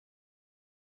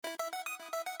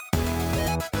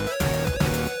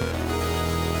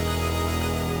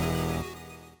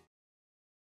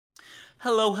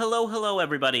Hello, hello, hello,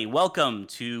 everybody. Welcome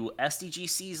to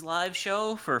SDGC's live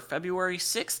show for February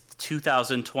 6th,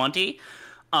 2020.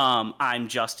 I'm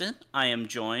Justin. I am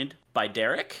joined by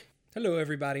Derek, Hello,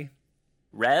 everybody.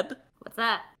 Reb, What's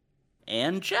that?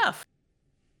 and Jeff.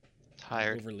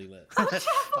 Tired. Overly lit. Oh, Jeff!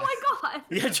 Oh my God!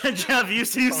 Yeah, Jeff, you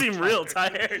seem real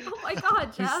tired. Oh my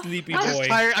God, Jeff! Sleepy I'm boy. just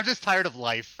tired. I'm just tired of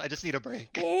life. I just need a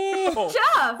break. Oh,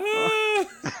 Jeff!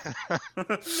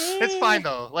 It's fine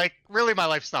though. Like, really, my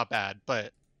life's not bad,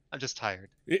 but I'm just tired.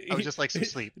 I would just like some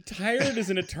sleep. Tired is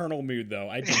an eternal mood, though.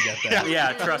 I do get that.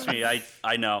 Yeah, trust me,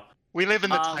 I know. We live in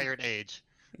the tired age.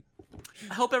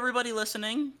 I hope everybody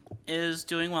listening is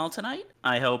doing well tonight.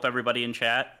 I hope everybody in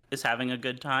chat is having a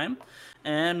good time.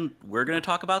 And we're going to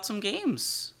talk about some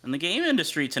games in the game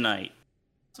industry tonight.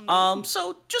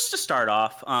 So just to start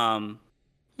off, a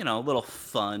little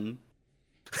fun.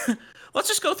 Let's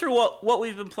just go through what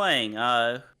we've been playing.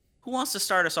 Who wants to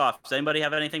start us off? Does anybody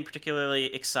have anything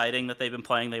particularly exciting that they've been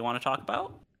playing they want to talk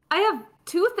about? I have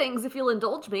two things, if you'll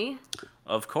indulge me.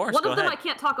 Of course, One go of them ahead. I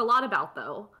can't talk a lot about,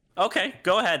 though. Okay,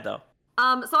 go ahead, though.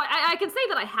 So I can say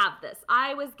that I have this.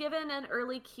 I was given an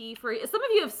early key for... Some of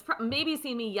you have maybe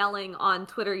seen me yelling on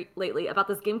Twitter lately about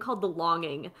this game called The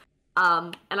Longing.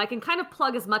 And I can kind of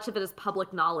plug as much of it as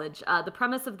public knowledge. The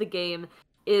premise of the game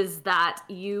is that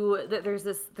there's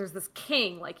this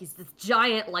king, like he's this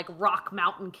giant, like rock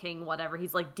mountain king, whatever.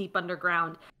 He's like deep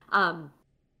underground.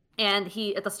 And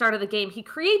he, at the start of the game, he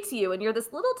creates you, and you're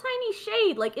this little tiny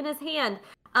shade, like in his hand.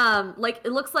 Like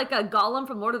it looks like a golem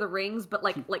from Lord of the Rings, but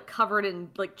like covered in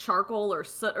like charcoal or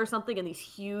soot or something, and these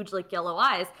huge like yellow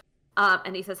eyes.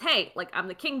 And he says, "Hey, like I'm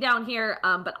the king down here,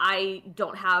 but I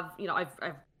don't have,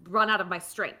 I've run out of my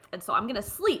strength, and so I'm gonna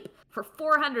sleep for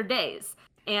 400 days.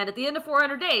 And at the end of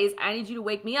 400 days, I need you to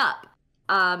wake me up.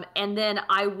 And then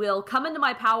I will come into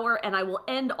my power, and I will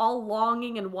end all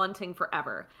longing and wanting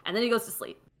forever." And then he goes to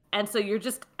sleep. And so you're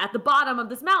just at the bottom of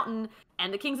this mountain,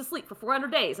 and the king's asleep for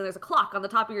 400 days, and there's a clock on the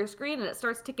top of your screen, and it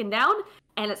starts ticking down,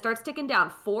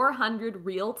 400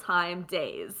 real-time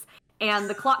days. And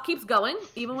the clock keeps going,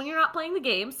 even when you're not playing the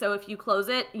game. So if you close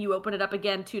it, you open it up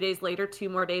again 2 days later, 2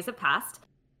 more days have passed.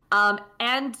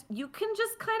 And you can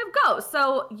just kind of go.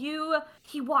 So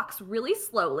he walks really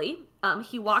slowly.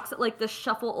 He walks at like this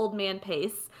shuffle old man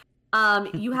pace.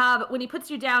 You have, when he puts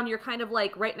you down, you're kind of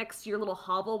like right next to your little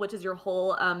hovel, which is your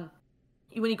hole.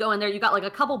 When you go in there, you got like a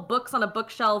couple books on a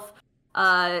bookshelf,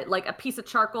 like a piece of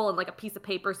charcoal and like a piece of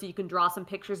paper so you can draw some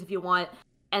pictures if you want,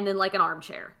 and then like an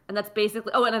armchair. And that's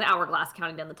basically, and an hourglass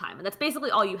counting down the time. And that's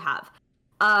basically all you have.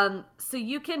 So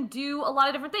you can do a lot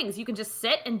of different things. You can just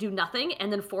sit and do nothing,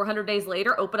 and then 400 days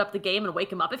later, open up the game and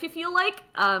wake him up if you feel like.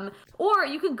 Or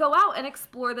you can go out and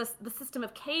explore the system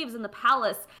of caves in the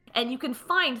palace, and you can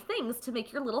find things to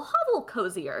make your little hovel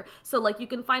cozier. So like you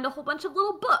can find a whole bunch of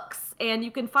little books, and you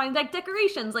can find like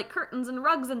decorations like curtains and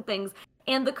rugs and things.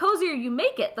 And the cozier you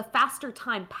make it, the faster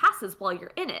time passes while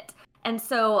you're in it. And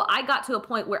so I got to a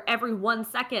point where every 1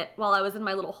 second while I was in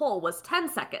my little hole was 10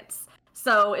 seconds.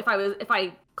 So if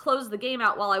I closed the game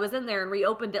out while I was in there and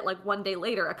reopened it like 1 day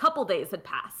later, a couple days had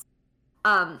passed.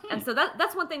 And so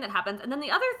that's one thing that happens. And then the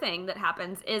other thing that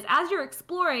happens is as you're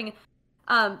exploring,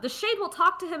 the shade will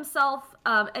talk to himself,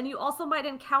 and you also might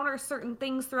encounter certain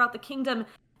things throughout the kingdom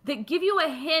that give you a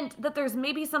hint that there's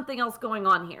maybe something else going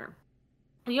on here.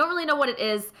 And you don't really know what it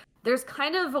is. There's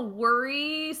kind of a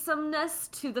worrisomeness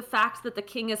to the fact that the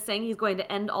king is saying he's going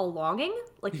to end all longing.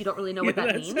 Like, you don't really know what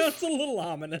that means. Sounds a little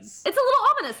ominous. It's a little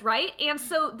ominous, right? And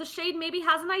so the Shade maybe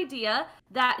has an idea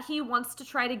that he wants to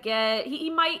try to get...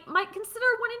 He might consider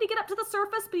wanting to get up to the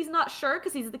surface, but he's not sure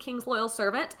because he's the king's loyal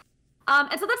servant.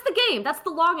 And so that's the game. That's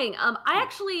the longing.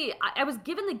 I was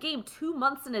given the game 2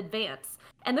 months in advance,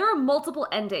 and there are multiple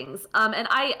endings. And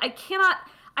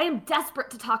I am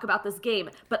desperate to talk about this game,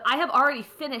 but I have already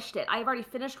finished it. I have already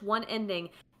finished one ending,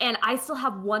 and I still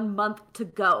have 1 month to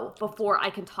go before I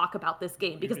can talk about this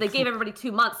game, because they gave everybody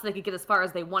 2 months so they could get as far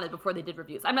as they wanted before they did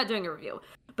reviews. I'm not doing a review,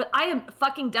 but I am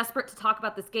fucking desperate to talk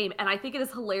about this game, and I think it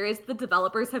is hilarious the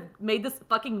developers have made this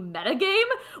fucking meta game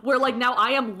where, like, now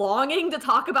I am longing to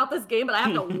talk about this game, but I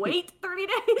have to wait 30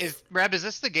 days. Is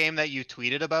this the game that you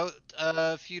tweeted about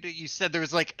a few days? You said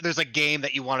there's a game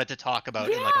that you wanted to talk about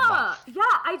in like a month. Yeah,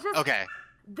 Okay.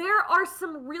 There are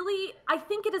some really... I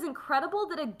think it is incredible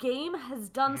that a game has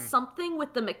done something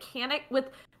with the mechanic, with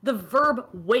the verb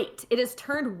wait. It has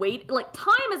turned wait... Like,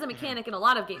 time is a mechanic in a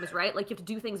lot of games, right? Like, you have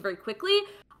to do things very quickly.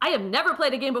 I have never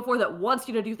played a game before that wants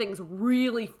you to do things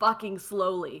really fucking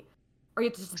slowly. Or you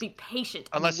have to just be patient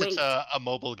and Unless wait. it's a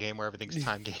mobile game where everything's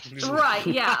time games. Right,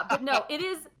 yeah. But no, it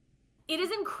is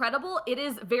incredible. It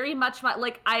is very much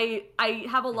like I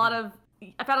have a lot of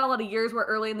I've had a lot of years where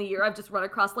early in the year I've just run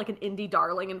across like an indie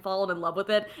darling and fallen in love with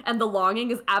it, and The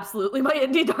Longing is absolutely my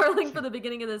indie darling for the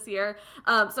beginning of this year.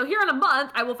 So here in a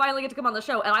month, I will finally get to come on the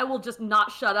show, and I will just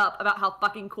not shut up about how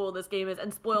fucking cool this game is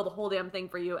and spoil the whole damn thing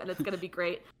for you, and it's gonna be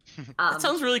great. That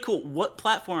sounds really cool. What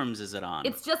platforms is it on?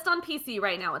 It's just on PC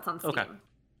right now. It's on Steam. Okay.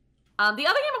 The other game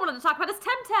I wanted to talk about is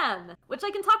Temtem, which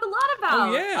I can talk a lot about.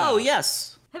 Oh yeah. Oh,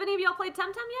 yes. Have any of y'all played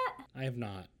Temtem yet? I have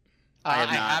not. I have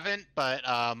I not. haven't,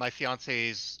 but my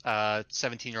fiance's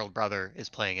 17-year-old brother is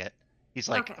playing it. He's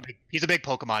like Okay. he's a big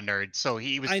Pokemon nerd, so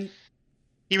he I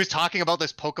was talking about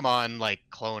this Pokemon like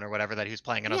clone or whatever that he was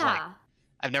playing, and I was like, Yeah.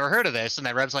 I've never heard of this, and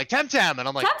then Reb's like Temtem, and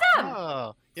I'm like, Temtem!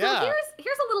 oh, So yeah.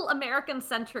 here's a little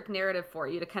American-centric narrative for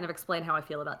you to kind of explain how I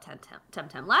feel about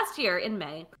Temtem. Last year in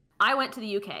May, I went to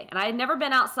the UK, and I had never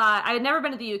been outside. I had never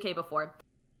been to the UK before.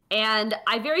 And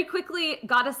I very quickly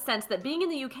got a sense that being in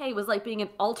the UK was like being an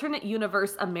alternate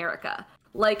universe America.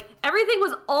 Like, everything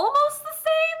was almost the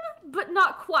same, but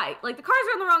not quite. Like, the cars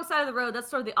are on the wrong side of the road. That's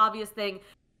sort of the obvious thing.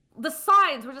 The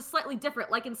signs were just slightly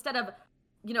different. Like, instead of,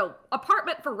 you know,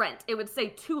 apartment for rent, it would say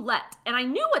to let. And I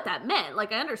knew what that meant.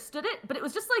 Like, I understood it, but it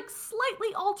was just like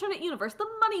slightly alternate universe. The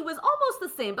money was almost the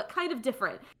same, but kind of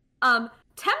different. Temtem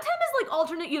is like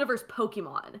alternate universe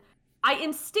Pokemon. I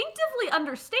instinctively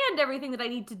understand everything that I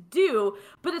need to do,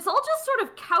 but it's all just sort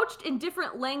of couched in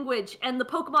different language, and the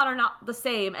Pokemon are not the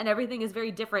same, and everything is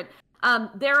very different.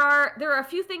 There are a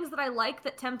few things that I like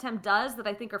that Temtem does that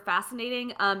I think are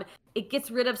fascinating. It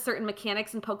gets rid of certain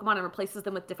mechanics in Pokemon and replaces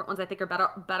them with different ones I think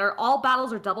are better. All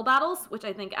battles are double battles, which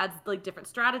I think adds like different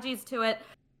strategies to it.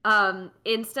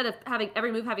 Instead of having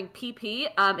every move having PP,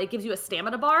 it gives you a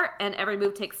stamina bar, and every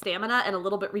move takes stamina and a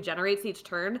little bit regenerates each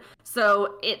turn.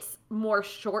 So it's more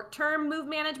short-term move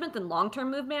management than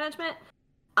long-term move management.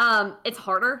 It's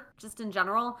harder, just in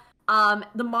general.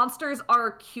 The monsters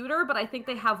are cuter, but I think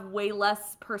they have way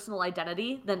less personal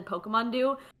identity than Pokemon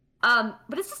do.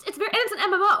 But it's very, and it's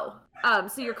an MMO.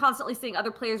 So you're constantly seeing other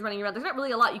players running around. There's not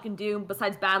really a lot you can do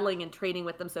besides battling and trading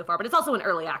with them so far, but it's also in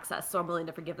early access, so I'm willing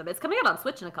to forgive them. It's coming out on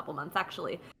Switch in a couple months,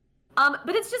 actually.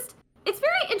 But it's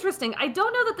very interesting. I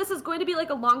don't know that this is going to be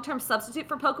like a long-term substitute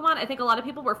for Pokemon. I think a lot of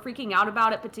people were freaking out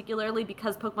about it, particularly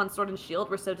because Pokemon Sword and Shield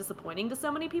were so disappointing to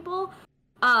so many people.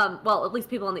 Well, at least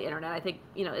people on the internet. I think,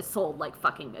 you know, it sold like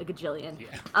fucking a gajillion.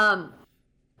 Yeah.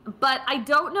 But I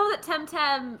don't know that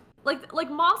Temtem, like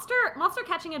monster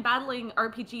catching and battling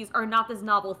RPGs are not this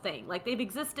novel thing. Like, they've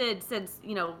existed since,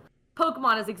 you know,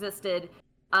 Pokemon has existed.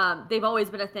 They've always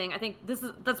been a thing. I think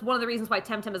that's one of the reasons why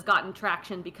Temtem has gotten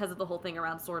traction, because of the whole thing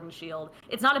around Sword and Shield.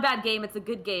 It's not a bad game, it's a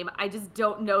good game. I just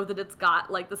don't know that it's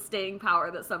got like the staying power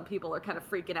that some people are kind of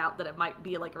freaking out that it might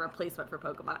be like a replacement for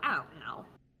Pokemon. I don't know.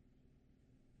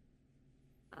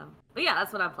 But yeah,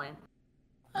 that's what I'm playing.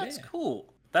 That's Yeah.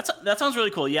 cool. That sounds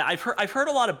really cool. Yeah, I've heard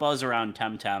a lot of buzz around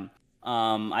Temtem.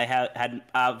 I hadn't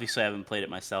obviously I haven't played it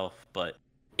myself, but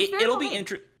it'll be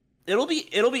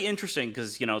it'll be interesting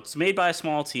because, you know, it's made by a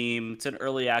small team. It's in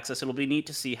early access. It'll be neat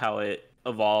to see how it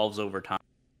evolves over time.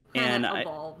 And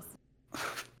evolves.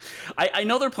 I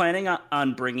know they're planning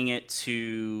on bringing it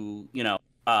to, you know,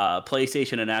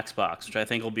 PlayStation and Xbox, which I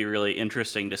think will be really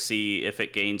interesting to see if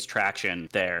it gains traction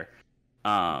there.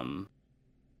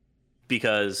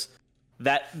 Because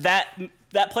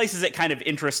that places it kind of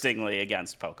interestingly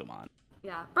against Pokemon.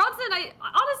 Yeah, Bronson, it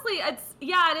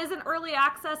is an early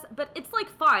access, but it's like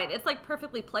fine. It's like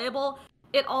perfectly playable.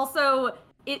 Because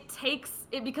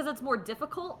it's more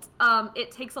difficult,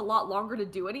 it takes a lot longer to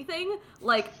do anything.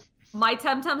 Like, my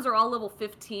Temtems are all level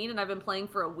 15, and I've been playing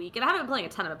for a week, and I haven't been playing a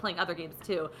ton. I've been playing other games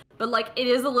too, but like, it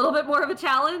is a little bit more of a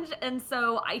challenge, and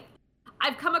so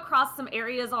I've come across some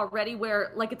areas already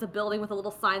where, like, it's a building with a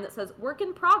little sign that says work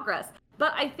in progress.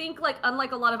 But I think, like,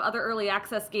 unlike a lot of other early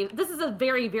access games, this is a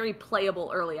very, very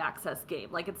playable early access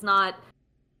game. Like, it's not,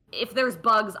 if there's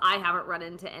bugs, I haven't run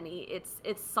into any. It's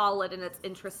solid and it's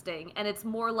interesting, and it's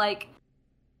more like,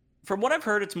 from what I've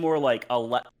heard, it's more like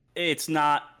it's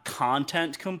not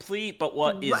content complete, but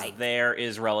what is there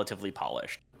is relatively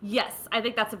polished. yes, I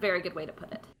think that's a very good way to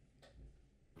put it.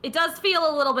 It does feel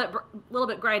a little bit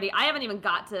grindy. I haven't even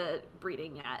got to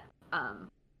breeding yet.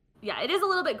 Yeah, it is a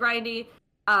little bit grindy.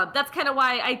 That's kind of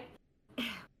why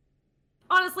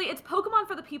honestly, it's Pokemon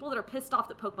for the people that are pissed off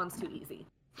that Pokemon's too easy.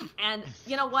 And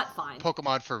you know what? Fine.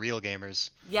 Pokemon for real gamers.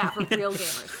 Yeah, for real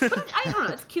gamers. But I don't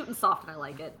know. It's cute and soft, and I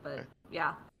like it. But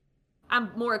yeah,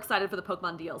 I'm more excited for the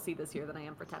Pokemon DLC this year than I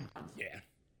am for Temtem. Yeah.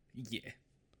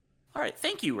 All right,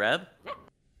 thank you, Reb. Yeah.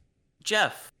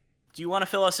 Jeff, do you want to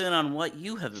fill us in on what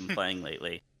you have been playing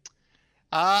lately?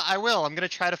 I will. I'm gonna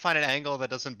try to find an angle that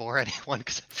doesn't bore anyone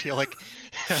because I feel like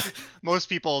most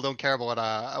people don't care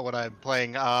about what I'm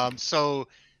playing.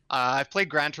 I've played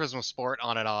Gran Turismo Sport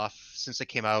on and off since it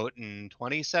came out in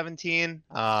 2017.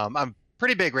 I'm a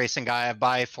pretty big racing guy. I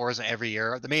buy Forza every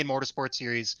year. The main motorsport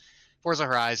series, Forza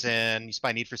Horizon. Used to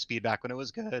buy Need for Speed back when it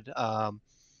was good.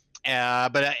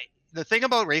 The thing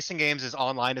about racing games is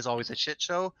online is always a shit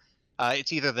show.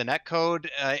 It's either the net code.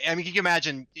 I mean, you can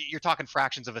imagine you're talking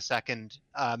fractions of a second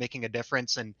making a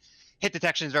difference, and hit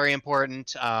detection is very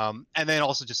important. And then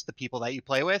also just the people that you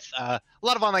play with. A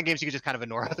lot of online games you can just kind of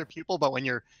ignore other people, but when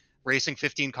you're racing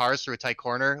 15 cars through a tight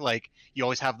corner, like you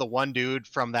always have the one dude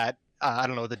from that I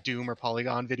don't know, the Doom or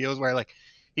Polygon videos where like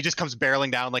he just comes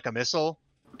barreling down like a missile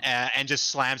and just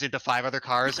slams into 5 other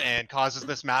cars and causes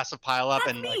this massive pileup.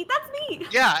 That's and me. like, That's me.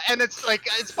 yeah, and it's like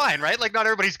it's fine, right? Like not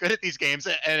everybody's good at these games,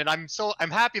 and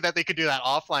I'm happy that they could do that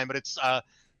offline. But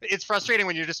it's frustrating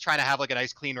when you're just trying to have like a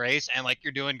nice clean race and like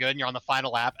you're doing good and you're on the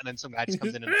final lap, and then some guy just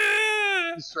comes in and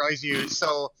destroys you.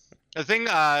 So the thing,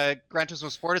 Gran Turismo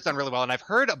Sport has done really well, and I've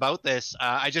heard about this.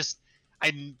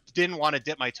 I didn't want to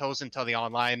dip my toes into the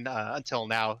online until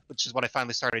now, which is what I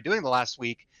finally started doing the last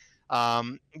week.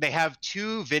 They have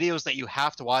 2 videos that you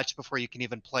have to watch before you can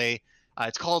even play.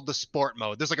 It's called the sport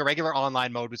mode. There's like a regular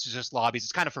online mode, which is just lobbies.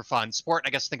 It's kind of for fun. Sport, I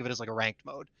guess, think of it as like a ranked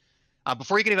mode.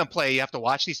 Before you can even play, you have to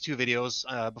watch these 2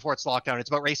 videos before it's locked down. It's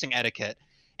about racing etiquette,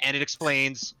 and it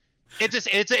explains.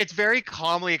 It's very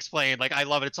calmly explained. Like I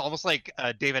love it. It's almost like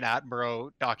a David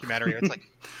Attenborough documentary. It's like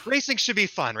racing should be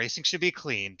fun. Racing should be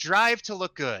clean. Drive to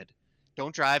look good.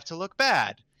 Don't drive to look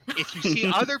bad. If you see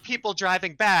other people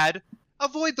driving bad,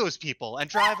 avoid those people and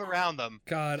drive around them.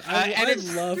 God, I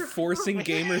love forcing right.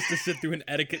 gamers to sit through an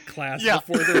etiquette class Yeah.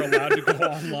 before they're allowed to go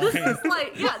online.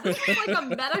 This is like a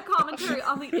meta commentary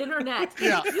on the internet.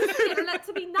 Yeah. Use the internet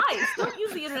to be nice. Don't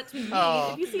use the internet to be mean.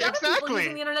 Oh, If you see other people exactly.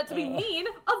 using the internet to be mean,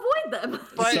 avoid them.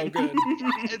 But, So good.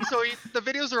 And so the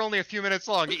videos are only a few minutes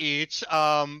long each,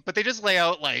 but they just lay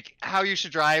out like how you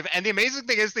should drive. And the amazing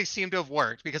thing is they seem to have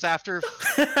worked because after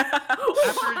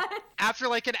What? after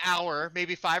like an hour,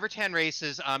 maybe 5 or 10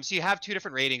 races, so you have 2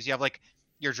 different ratings. You have like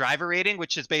your driver rating,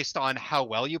 which is based on how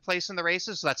well you place in the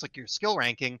races, so that's like your skill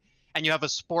ranking, and you have a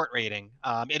sport rating.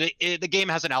 The game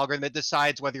has an algorithm that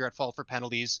decides whether you're at fault for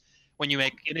penalties when you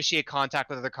initiate contact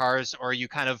with other cars, or you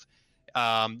kind of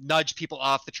nudge people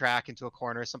off the track into a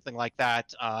corner, something like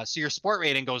that. So your sport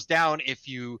rating goes down if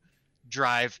you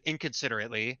drive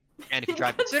inconsiderately, and if you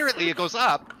drive considerately, it goes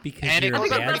up. Because And it you're I a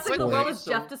think the goes bad best thing in the world boy. is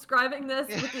Jeff describing this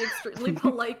with the extremely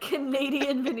polite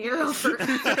Canadian veneer over.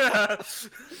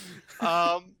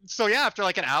 So yeah, after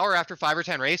like an hour, after 5 or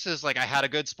 10 races, like I had a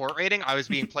good sport rating. I was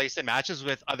being placed in matches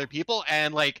with other people,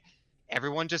 and like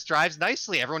everyone just drives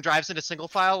nicely. Everyone drives in a single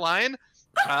file line.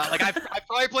 Like I've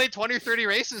probably played 20 or 30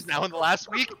 races now in the last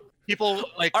week. People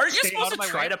like Aren't you stay out supposed of to my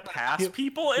try way. to pass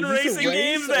people in Is this a racing race,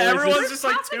 games or that is everyone's this- just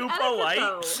like Passive too etiquette, polite?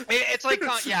 though. It's like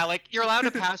yeah, like you're allowed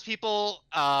to pass people,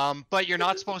 but you're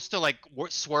not supposed to like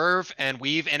swerve and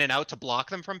weave in and out to block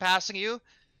them from passing you.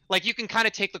 Like you can kind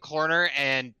of take the corner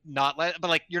and not but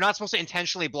like you're not supposed to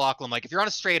intentionally block them. Like if you're on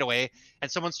a straightaway and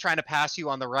someone's trying to pass you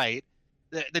on the right,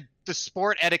 the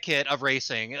sport etiquette of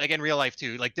racing, like in real life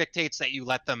too, like dictates that you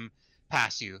let them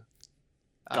pass you.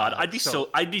 God, I'd be so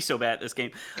bad at this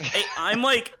game.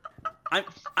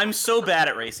 I'm so bad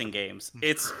at racing games.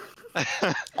 It's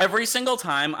every single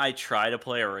time I try to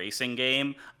play a racing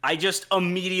game, I just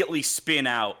immediately spin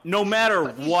out. No matter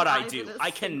what I drive in do, a I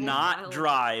single cannot mile.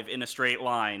 drive in a straight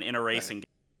line in a racing game.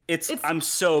 It's- I'm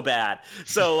so bad.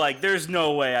 So like, there's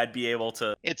no way I'd be able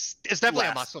to. It's definitely a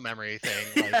Last. muscle memory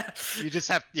thing. Like, you just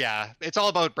have it's all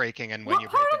about braking and when What you're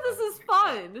part of braking. this is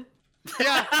fun?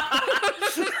 Yeah.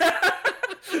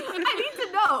 I need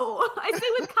to know. I say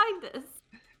with kindness.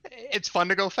 It's fun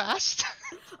to go fast.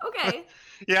 Okay.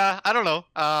 Yeah, I don't know.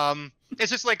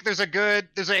 It's just like I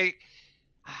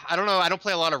don't know, I don't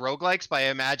play a lot of roguelikes, but I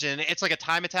imagine it's like a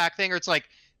time attack thing, or it's like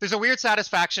there's a weird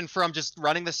satisfaction from just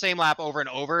running the same lap over and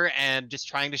over and just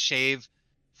trying to shave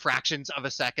fractions of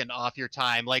a second off your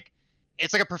time. Like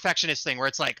it's like a perfectionist thing where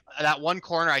it's like that one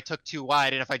corner I took too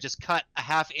wide, and if I just cut a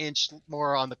half inch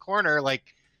more on the corner, like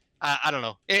I don't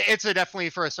know. It's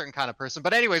definitely for a certain kind of person.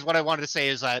 But anyways, what I wanted to say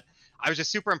is that I was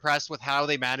just super impressed with how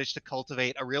they managed to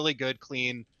cultivate a really good,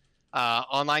 clean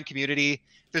online community.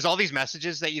 There's all these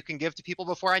messages that you can give to people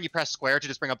beforehand. You press square to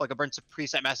just bring up like a bunch of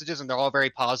preset messages, and they're all very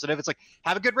positive. It's like,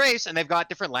 have a good race, and they've got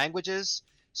different languages.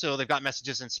 So they've got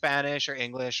messages in Spanish or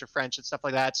English or French and stuff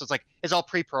like that. So it's like, it's all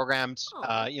pre-programmed,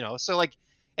 Oh. so like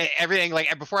everything,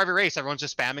 like before every race, everyone's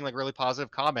just spamming like really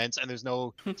positive comments, and there's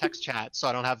no text chat. So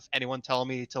I don't have anyone tell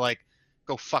me to like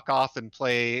go fuck off and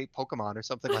play Pokemon or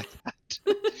something like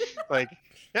that. Like,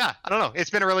 yeah, I don't know. It's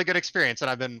been a really good experience, and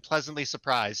I've been pleasantly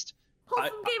surprised.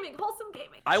 Wholesome gaming.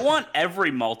 I want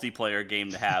every multiplayer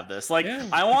game to have this. Like, Yeah.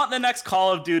 I want the next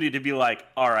Call of Duty to be like,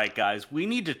 all right, guys, we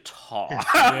need to talk.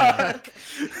 Yeah.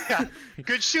 Yeah,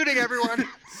 good shooting, everyone.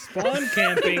 Spawn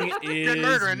camping is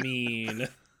murdering. mean.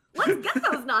 Let's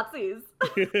get those Nazis.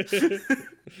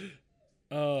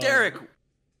 Derek,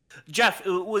 Jeff,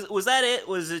 was that it?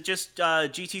 Was it just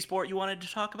GT Sport you wanted to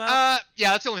talk about?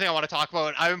 Yeah, that's the only thing I want to talk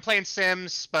about. I've been playing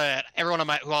Sims, but everyone who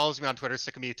follows me on Twitter is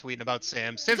sick of me tweeting about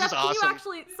Sims. Sims Jeff, is can awesome. you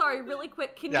actually, sorry, really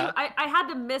quick, can Yeah. you, I had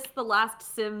to miss the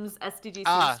last Sims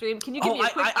SDGC stream. Can you give me a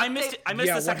quick I update? missed it. I missed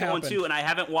Yeah, the what second one happened? too, and I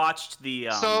haven't watched the.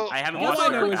 So- I haven't Give All us I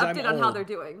watched. a know quick is I'm update on how old. they're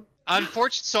doing.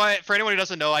 Unfortunately, for anyone who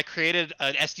doesn't know, I created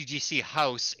an SDGC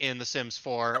house in The Sims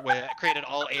 4. Where I created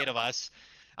all 8 of us.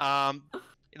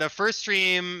 The first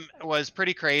stream was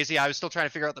pretty crazy. I was still trying to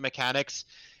figure out the mechanics.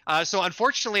 So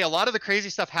unfortunately, a lot of the crazy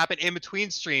stuff happened in between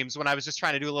streams when I was just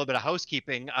trying to do a little bit of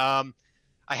housekeeping. I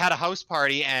had a house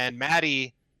party, and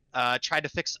Maddie tried to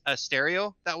fix a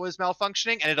stereo that was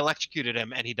malfunctioning, and it electrocuted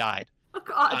him, and he died. Oh,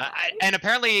 God. And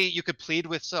apparently you could plead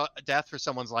with death for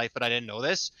someone's life, but I didn't know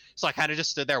this. So I kind of just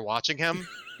stood there watching him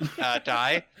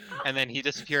die, and then he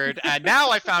disappeared. And now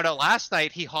I found out last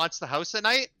night he haunts the house at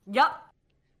night. Yep.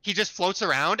 He just floats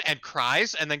around and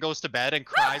cries, and then goes to bed and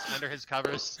cries under his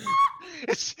covers.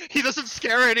 He doesn't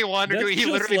scare anyone. That's He just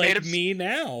literally like made him. me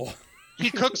now.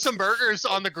 He cooked some burgers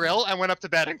on the grill and went up to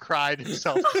bed and cried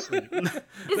himself to sleep. Is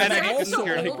And I Derek didn't still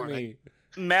hear like old? anymore. me.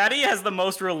 Maddie has the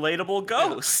most relatable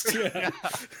ghost. Yeah.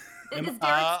 Is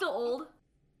Derek still old?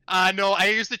 No, I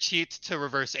used the cheat to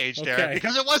reverse age Okay. Derek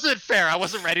because it wasn't fair. I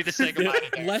wasn't ready to say goodbye to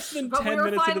Derek. Less than But 10 we were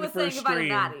minutes fine into the with saying first goodbye to stream.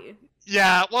 Maddie.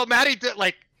 Yeah, well, Maddie did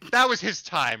that was his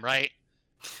time, right?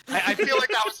 I feel like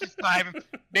that was his time.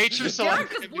 Nature Derek selected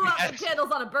just him to blew be out some Ed.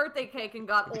 candles on a birthday cake and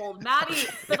got old. Maddie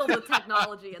fiddled with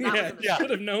technology, and that Yeah, was a mistake. yeah. should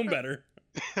have known better.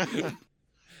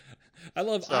 I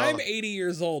love. So- I'm 80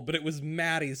 years old, but it was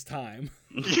Maddie's time.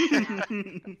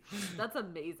 That's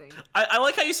amazing. I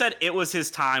like how you said it was his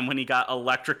time when he got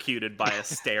electrocuted by a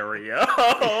stereo.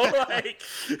 Like,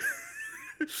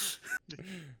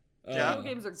 Yeah. Video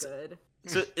games are good.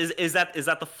 so is that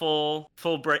the full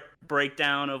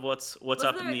breakdown of what's Was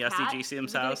up in there the a cat? SDG Sims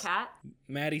Was there a house? cat?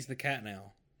 Maddie's the cat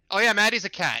now. Oh yeah, Maddie's a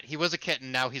cat. He was a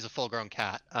kitten. Now he's a full-grown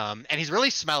cat. And he's really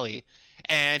smelly.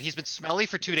 And he's been smelly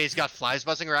for 2 days. He got flies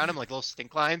buzzing around him like little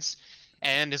stink lines.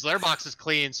 And his litter box is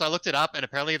clean. So I looked it up, and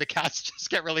apparently the cats just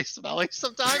get really smelly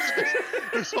sometimes. 'Cause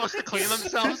they're supposed to clean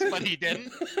themselves, but he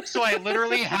didn't. So I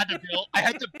literally had to build. I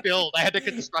had to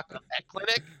construct a pet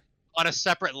clinic on a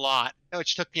separate lot,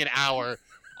 which took me an hour.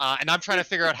 And I'm trying to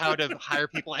figure out how to hire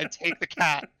people and take the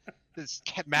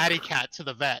Maddie cat, to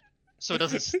the vet, so it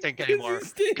doesn't stink anymore.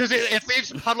 Because it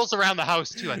leaves puddles around the house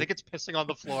too. I think it's pissing on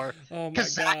the floor. Oh my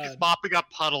Because Zach is god. mopping up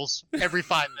puddles every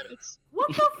 5 minutes.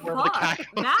 What the Wherever the fuck? cat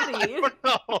goes. Maddie? I don't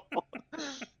know.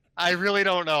 I really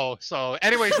don't know. So,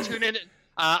 anyways, tune in.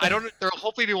 There'll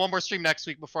hopefully be one more stream next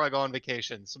week before I go on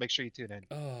vacation. So make sure you tune in.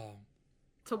 Oh,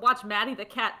 To watch Maddie the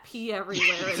cat pee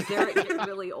everywhere and Derek get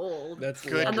really old. that's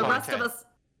Good And the lovely. rest of content. us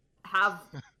have...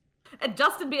 And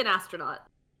Justin be an astronaut.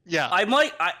 Yeah.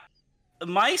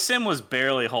 My sim was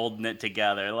barely holding it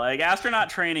together. Like,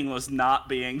 astronaut training was not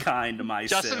being kind to my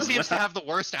Justin sim. seems to have the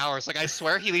worst hours. Like, I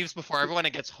swear he leaves before everyone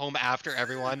and gets home after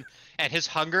everyone. And his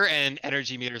hunger and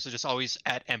energy meters are just always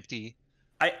at empty.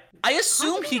 I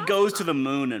assume he goes to the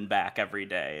moon and back every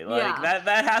day. Like, Yeah.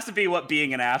 that has to be what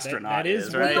being an astronaut that is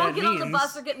is, what right? We that all get on the means-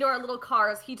 bus or get into our little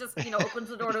cars. He just, opens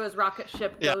the door to his rocket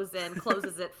ship, Yeah. goes in,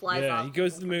 closes it, flies Yeah, off. he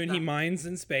goes to the moon. He done. mines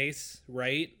in space,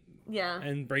 right? Yeah.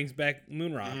 And brings back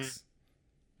moon rocks. Mm-hmm.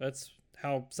 That's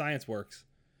how science works.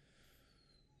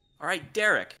 All right,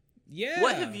 Derek, Yeah.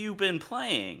 what have you been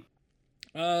playing?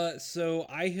 So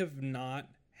I have not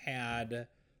had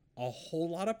a whole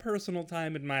lot of personal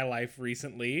time in my life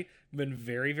recently. Been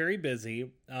very, very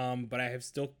busy. But I have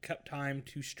still kept time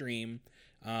to stream.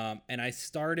 And I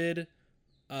started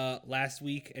last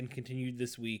week and continued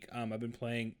this week. I've been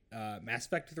playing Mass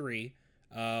Effect 3,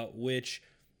 which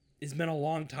has been a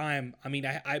long time. I mean,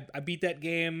 I beat that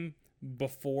game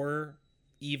before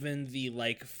even the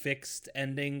fixed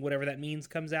ending, whatever that means,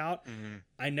 comes out. Mm-hmm.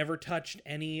 I never touched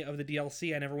any of the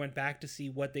DLC. I never went back to see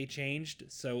what they changed.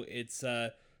 So it's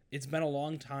been a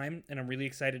long time, and I'm really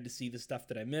excited to see the stuff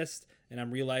that I missed. And I'm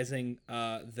realizing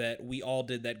that we all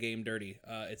did that game dirty.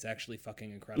 It's actually fucking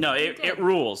incredible. No, it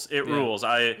rules. It Yeah. rules.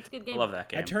 I It's a good game. love that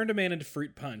game. I turned a man into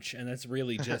Fruit Punch, and that's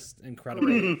really just incredible.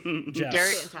 Jeff,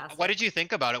 Derek, Fantastic. what did you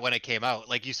think about it when it came out?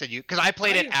 Like you said, because I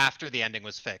played it I- after the ending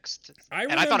was fixed. I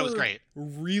And I thought it was remember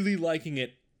great. really liking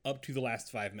it up to the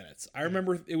last 5 minutes. I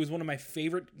remember it was one of my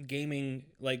favorite games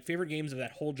of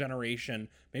that whole generation.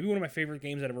 Maybe one of my favorite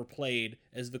games I'd ever played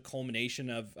as the culmination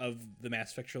of the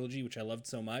Mass Effect trilogy, which I loved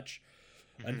so much.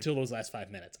 Until those last 5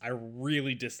 minutes. I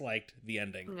really disliked the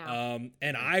ending. No.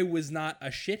 And I was not a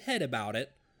shithead about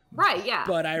it. Right, yeah.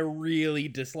 But I really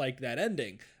disliked that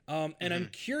ending. And I'm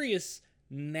curious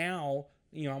now,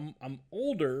 I'm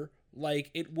older,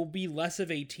 like it will be less of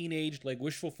a teenage, like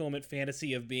wish fulfillment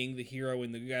fantasy of being the hero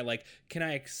and the guy. Like, can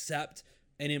I accept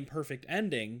an imperfect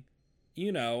ending?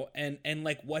 And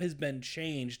like what has been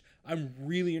changed? I'm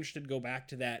really interested to go back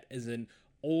to that as an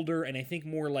older and I think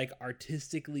more like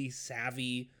artistically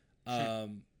savvy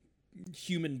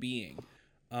human being.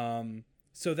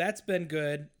 So that's been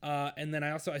good. And then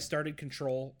I started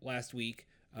Control last week.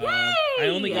 I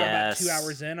only got about 2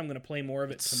 hours in. I'm going to play more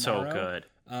of it tomorrow. So good.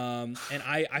 And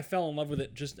I fell in love with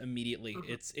it just immediately.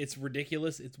 It's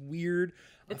ridiculous. It's weird.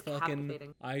 It's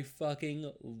captivating. I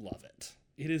fucking love it.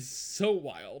 It is so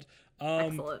wild.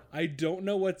 Excellent. I don't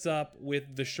know what's up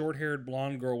with the short-haired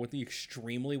blonde girl with the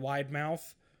extremely wide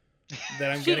mouth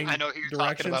that I'm getting I know who you're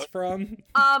directions talking from.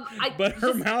 But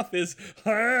her mouth is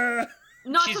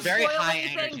not She's to very spoil high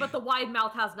anything, energy. but the wide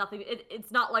mouth has nothing.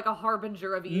 It's not like a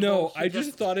harbinger of evil. No, She I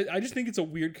just think it's a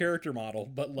weird character model,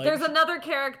 but like There's another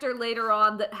character later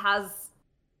on that has.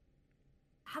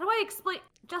 How do I explain,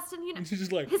 Justin? she's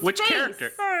just like his Which face.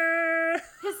 character?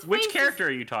 His Which face character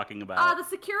is, are you talking about? the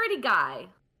security guy.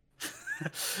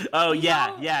 Oh yeah,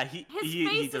 know, yeah. His He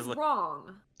face does is look.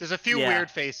 wrong. There's a few Yeah. weird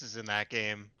faces in that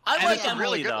game. I And like there's some Emily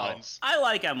really good though. ones. I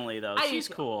like Emily though. I do She's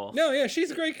too. cool. No, yeah,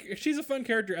 she's great. She's a fun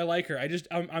character. I like her.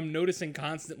 I'm noticing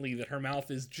constantly that her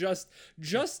mouth is just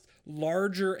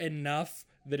larger enough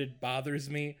that it bothers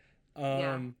me.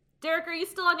 Derek, are you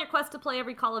still on your quest to play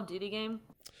every Call of Duty game?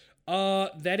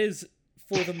 That is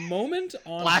for the moment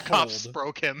on Black hold. Ops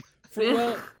broke him.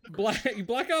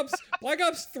 Black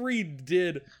Ops 3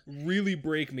 did really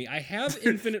break me. I have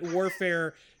Infinite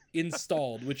Warfare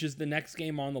installed, which is the next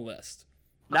game on the list.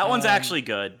 That one's actually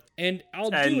good. And I'll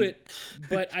do it,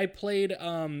 but I played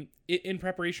in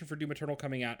preparation for Doom Eternal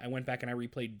coming out. I went back and I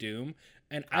replayed Doom,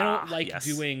 and I don't like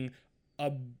doing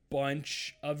a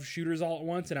bunch of shooters all at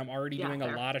once, and I'm already doing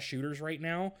a lot of shooters right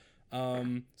now.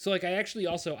 So like I actually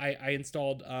also I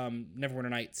installed Neverwinter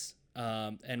Nights.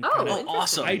 And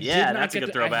awesome! I That's a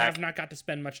good throwback. I have not got to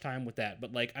spend much time with that,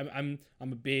 but like I'm a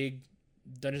big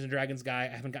Dungeons and Dragons guy.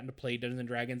 I haven't gotten to play Dungeons and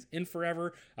Dragons in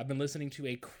forever. I've been listening to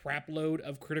a crap load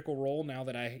of Critical Role now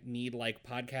that I need like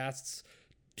podcasts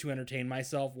to entertain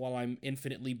myself while I'm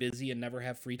infinitely busy and never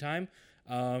have free time,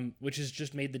 which has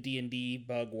just made the D&D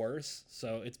bug worse.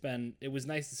 So it was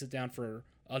nice to sit down for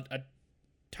a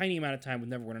tiny amount of time with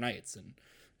Neverwinter Nights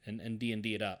and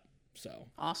D&D it up. So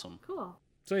awesome. Cool.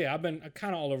 So yeah, I've been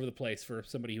kind of all over the place for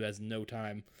somebody who has no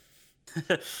time.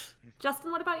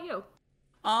 Justin, what about you?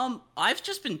 I've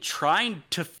just been trying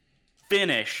to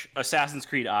finish Assassin's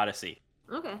Creed Odyssey.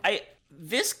 Okay.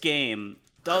 This game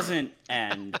doesn't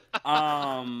end.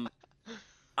 I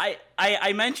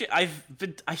mentioned I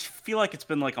feel like it's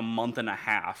been like a month and a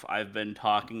half I've been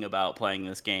talking about playing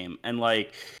this game, and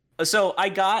like so I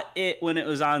got it when it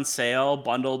was on sale,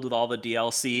 bundled with all the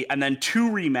DLC, and then 2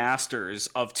 remasters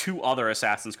of 2 other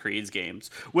Assassin's Creed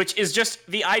games, which is just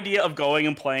the idea of going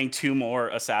and playing 2 more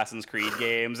Assassin's Creed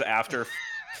games after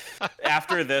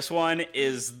this one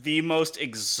is the most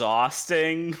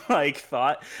exhausting like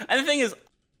thought. And the thing is,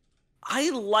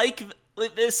 I like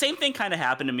the same thing kind of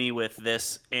happened to me with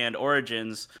this and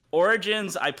Origins.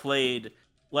 Origins I played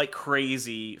like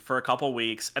crazy for a couple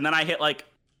weeks, and then I hit like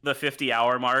the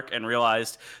 50-hour mark and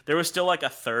realized there was still like a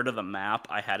third of the map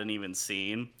I hadn't even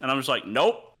seen, and I'm just like,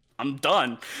 nope, I'm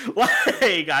done.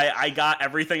 Like I got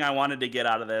everything I wanted to get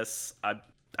out of this.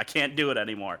 I can't do it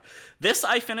anymore. This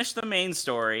I finished the main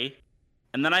story,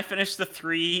 and then I finished the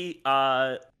 3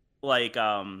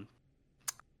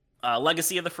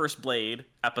 Legacy of the First Blade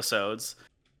episodes,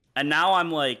 and now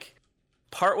I'm like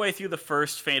partway through the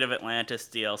first Fate of Atlantis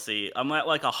DLC. I'm at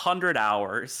like 100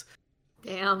 hours.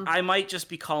 Damn. I might just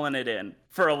be calling it in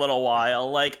for a little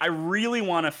while. Like, I really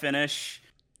want to finish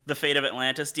the Fate of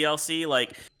Atlantis DLC.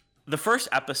 Like, the first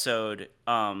episode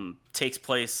takes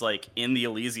place like in the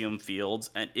Elysium Fields,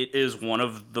 and it is one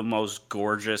of the most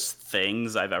gorgeous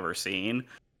things I've ever seen.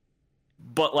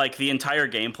 But like the entire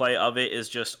gameplay of it is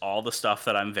just all the stuff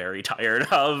that I'm very tired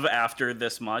of after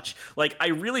this much. Like, I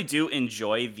really do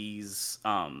enjoy these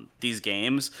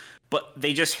games, but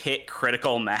they just hit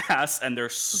critical mass and they're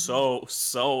so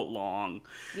long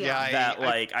that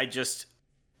I just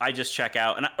check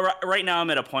out. And right now I'm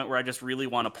at a point where I just really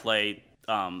want to play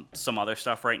some other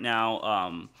stuff right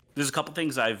now. there's a couple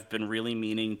things I've been really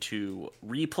meaning to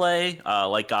replay,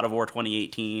 like God of War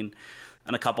 2018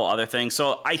 and a couple other things.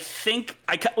 So I think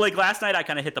like last night I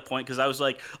kind of hit the point because I was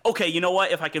like, okay, you know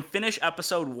what? If I can finish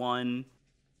episode 1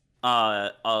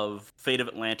 of Fate of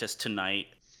Atlantis tonight,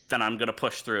 then I'm gonna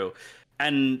push through.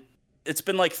 And it's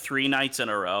been like 3 nights in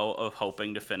a row of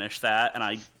hoping to finish that, and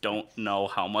I don't know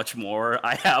how much more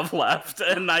I have left.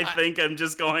 And I think I'm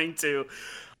just going to.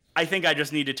 I think I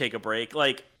just need to take a break.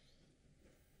 Like,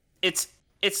 it's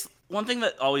one thing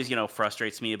that always, you know,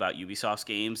 frustrates me about Ubisoft's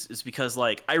games is because,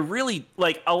 like, I really,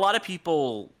 like, a lot of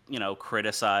people, you know,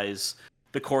 criticize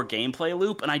the core gameplay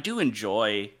loop, and I do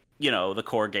enjoy, you know, the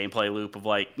core gameplay loop of,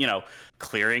 like, you know,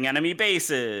 clearing enemy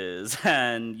bases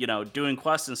and, you know, doing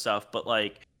quests and stuff, but,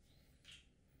 like,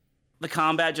 the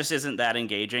combat just isn't that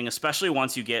engaging, especially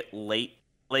once you get late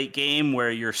game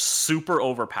where you're super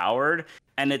overpowered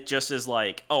and it just is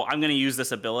like, oh, I'm going to use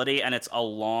this ability, and it's a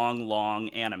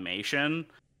long animation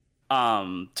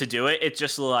to do it. It's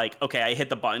just like, okay, I hit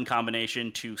the button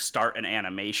combination to start an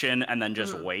animation and then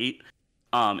just wait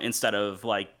instead of,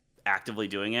 like, actively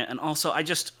doing it. And also, I've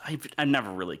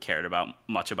never really cared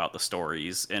much about the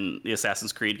stories in the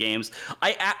Assassin's Creed games.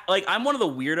 I'm one of the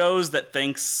weirdos that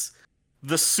thinks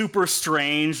the super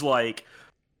strange, like,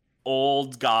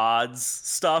 old gods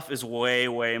stuff is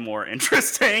way more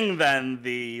interesting than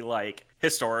the, like,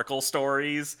 historical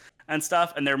stories and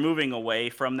stuff, and they're moving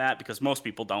away from that because most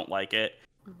people don't like it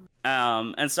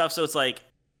and stuff. So it's like,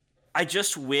 I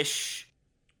just wish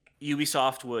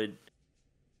Ubisoft would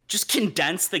just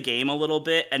condense the game a little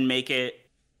bit and make it,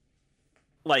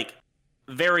 like,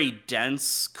 very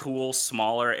dense, cool,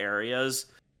 smaller areas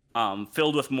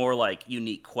filled with more, like,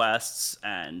 unique quests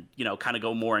and, you know, kind of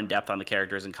go more in depth on the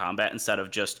characters and combat instead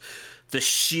of just the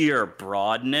sheer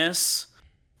broadness,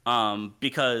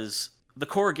 because the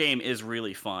core game is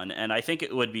really fun, and I think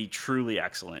it would be truly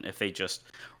excellent if they just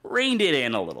reined it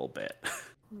in a little bit.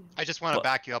 I just want to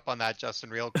back you up on that, Justin,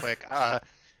 real quick.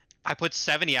 I put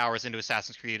 70 hours into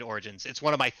Assassin's Creed Origins. It's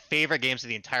one of my favorite games of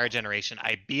the entire generation.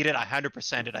 I beat it, I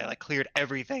 100%ed it, I, like, cleared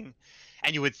everything.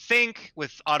 And you would think,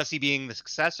 with Odyssey being the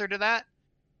successor to that,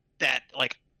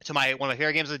 like, to one of my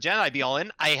favorite games of the gen, I'd be all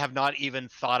in. I have not even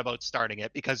thought about starting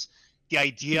it because the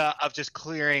idea of just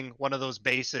clearing one of those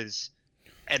bases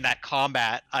and that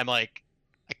combat, I'm like,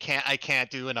 I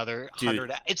can't do another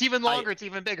 100. It's even longer, it's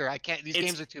even bigger. I can't. These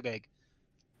games are too big.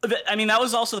 I mean, that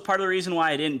was also the part of the reason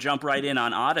why I didn't jump right in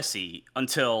on Odyssey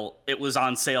until it was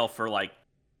on sale for, like,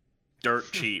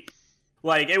 dirt cheap.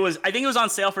 Like, I think it was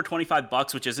on sale for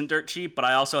 $25, which isn't dirt cheap, but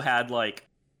I also had, like,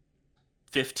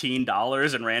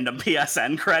 $15 in random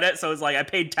PSN credit, so it's like I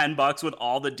paid $10 with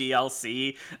all the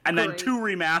DLC and then 2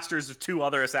 remasters of 2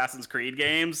 other Assassin's Creed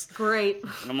games. Great.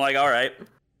 And I'm like, all right.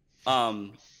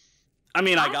 I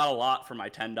mean, I got a lot for my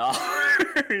 $10.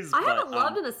 I haven't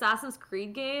loved an Assassin's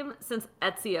Creed game since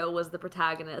Ezio was the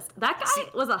protagonist. That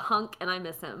guy was a hunk, and I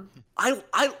miss him.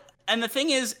 And the thing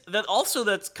is that also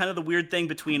that's kind of the weird thing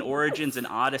between Origins and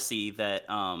Odyssey that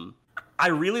I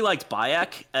really liked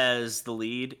Bayek as the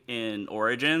lead in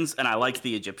Origins, and I liked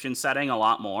the Egyptian setting a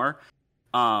lot more.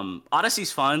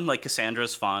 Odyssey's fun, like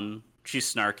Cassandra's fun.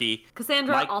 She's snarky.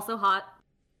 Cassandra also hot.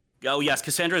 Oh yes,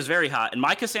 Cassandra is very hot, and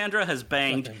my Cassandra has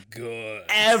banged good.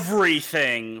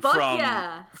 everything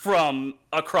from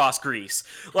across Greece.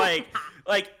 Like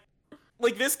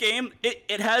this game,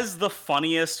 it has the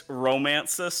funniest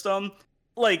romance system.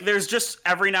 Like, there's just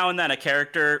every now and then a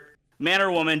character, man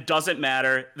or woman, doesn't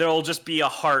matter. There'll just be a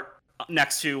heart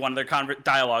next to one of their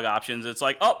dialogue options. It's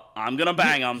like, oh, I'm gonna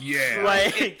bang them. Yeah.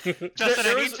 Like, Justin,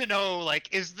 I need to know, like,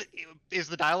 is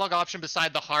the dialogue option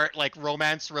beside the heart, like,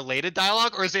 romance related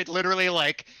dialogue, or is it literally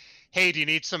like, hey, do you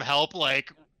need some help,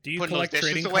 like, do you putting collect those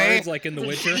dishes trading away? cards like in The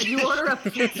Witcher? You order a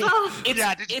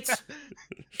pizza?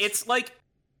 It's like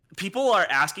people are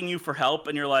asking you for help,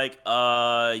 and you're like,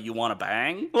 you want to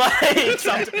bang? Like,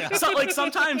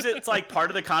 sometimes it's like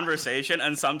part of the conversation,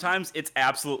 and sometimes it's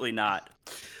absolutely not.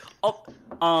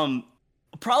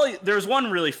 Probably there's one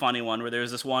really funny one where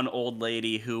there's this one old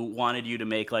lady who wanted you to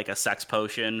make, like, a sex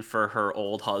potion for her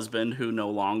old husband who no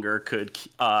longer could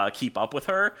keep up with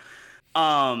her.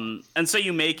 And so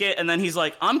you make it, and then he's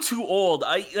like, I'm too old.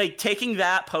 Taking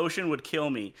that potion would kill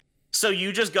me. So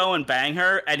you just go and bang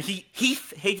her, and he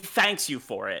thanks you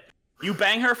for it. You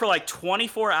bang her for like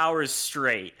 24 hours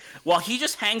straight while he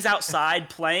just hangs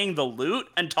outside playing the lute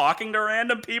and talking to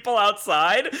random people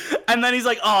outside. And then he's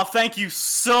like, oh, thank you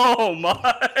so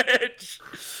much.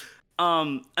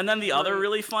 And then the other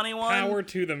really funny one. Power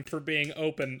to them for being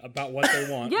open about what they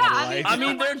want. Yeah, I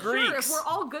mean, they're sure, Greeks. if we're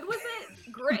all good with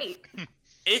it, great.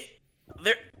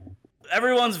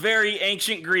 Everyone's very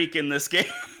ancient Greek in this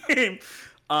game.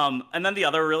 And then the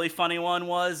other really funny one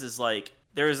is like,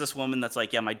 there is this woman that's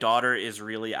like, yeah, my daughter is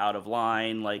really out of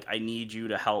line. Like, I need you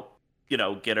to help,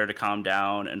 get her to calm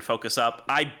down and focus up.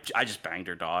 I just banged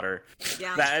her daughter.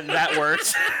 Yeah. That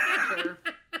works. Sure.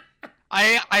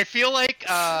 I feel like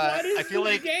What is I feel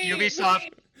this like game?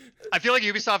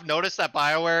 Ubisoft noticed that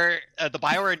BioWare the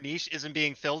BioWare niche isn't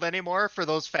being filled anymore for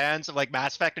those fans of like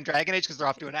Mass Effect and Dragon Age because they're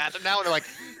off doing Anthem now and they're like,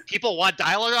 people want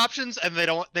dialogue options and they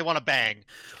want to bang.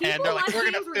 And People they're like, like we're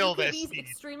gonna games where fill you can this be need.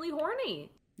 extremely horny.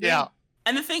 Yeah.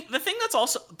 And the thing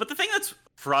that's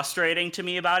frustrating to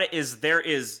me about it is there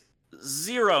is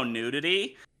zero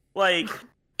nudity. Like,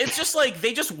 it's just like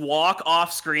they just walk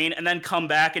off screen and then come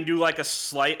back and do like a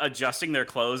slight adjusting their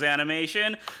clothes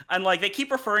animation. And like they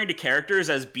keep referring to characters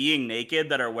as being naked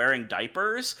that are wearing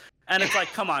diapers. And it's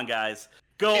like, come on, guys.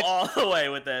 Go all the way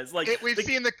with this. Like We've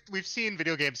seen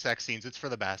video game sex scenes. It's for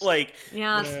the best. like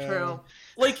Yeah, that's Yeah. true.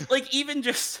 like even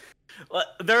just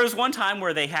there was one time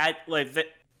where they had like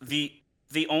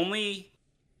the only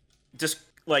just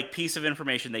like piece of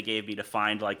information they gave me to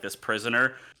find like this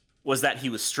prisoner was that he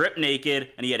was stripped naked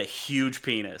and he had a huge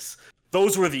penis.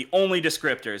 Those were the only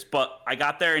descriptors, but I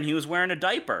got there and he was wearing a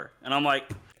diaper and I'm like,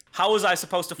 how was I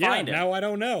supposed to find him? Now I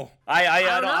don't know. I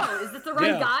don't know. Is this the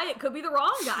right Yeah. guy? It could be the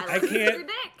wrong guy. I Like, look at your can't.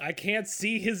 dick. I can't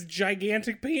see his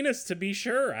gigantic penis to be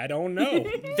sure. I don't know.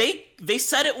 They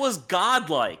said it was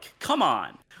godlike. Come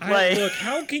on. Like, Look,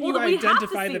 how can Well, you then we have to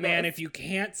identify see the man this. if you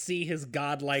can't see his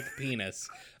godlike penis?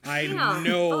 I Yeah,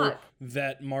 know fuck.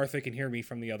 that Martha can hear me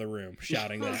from the other room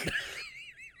shouting that.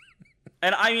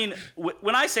 and I mean,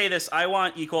 when I say this, I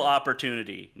want equal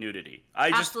opportunity nudity.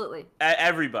 Absolutely.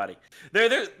 Everybody.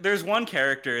 There's one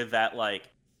character that like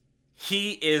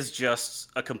he is just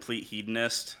a complete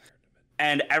hedonist.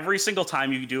 And every single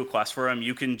time you do a quest for him,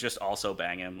 you can just also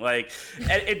bang him. Like,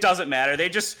 it doesn't matter. They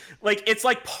just like it's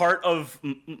like part of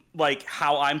like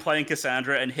how I'm playing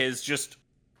Cassandra and his just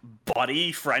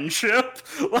buddy friendship.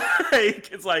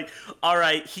 Like, it's like, all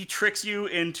right, he tricks you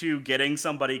into getting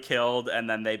somebody killed, and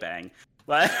then they bang.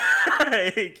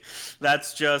 Like,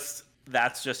 that's just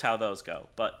how those go.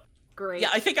 But Great. yeah,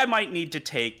 I think I might need to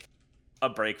take a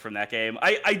break from that game.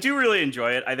 I do really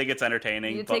enjoy it. I think it's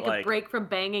entertaining. You but take like, a break from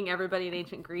banging everybody in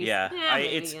ancient Greece. Yeah, maybe,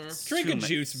 it's yeah. Drink a too much.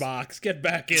 juice box. Get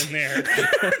back in there.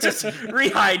 Just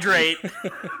rehydrate.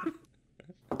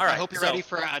 All right. I hope you're so- ready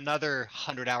for another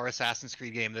 100-hour Assassin's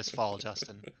Creed game this fall,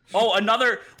 Justin. Oh,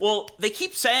 another. Well, they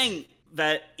keep saying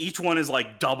that each one is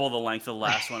like double the length of the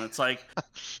last one. It's like,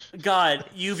 God,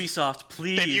 Ubisoft,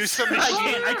 please. They've used some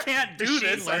I can't do machine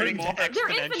this learning anymore. to They're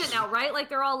infinite exponentially. now, right? Like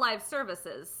they're all live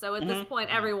services. So at this point,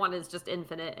 everyone is just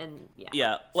infinite, and yeah.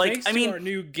 Yeah, like Thanks I to our mean,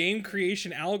 new game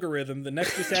creation algorithm, the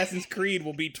next Assassin's Creed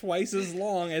will be twice as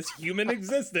long as human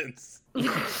existence.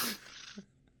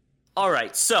 all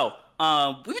right. So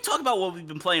we can talk about what we've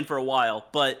been playing for a while,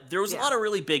 but there was a Yeah. lot of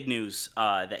really big news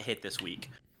that hit this week,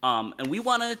 and we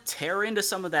want to tear into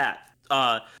some of that.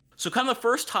 So kind of the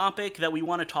first topic that we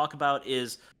want to talk about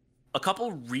is a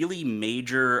couple really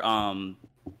major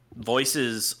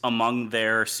voices among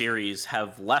their series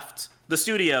have left the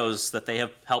studios that they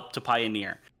have helped to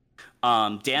pioneer.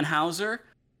 Dan Houser,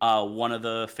 one of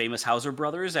the famous Houser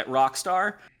brothers at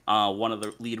Rockstar, one of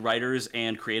the lead writers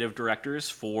and creative directors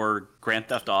for Grand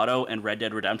Theft Auto and Red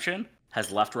Dead Redemption,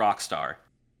 has left Rockstar.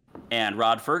 And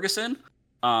Rod Ferguson,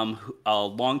 a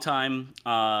longtime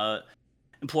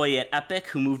employee at Epic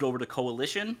who moved over to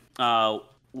Coalition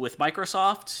with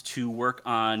Microsoft to work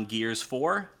on Gears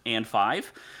 4 and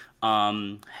 5,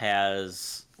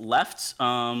 has left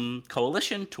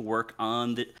Coalition to work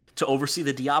on to oversee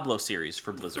the Diablo series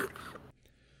for Blizzard.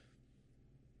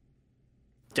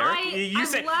 Derek,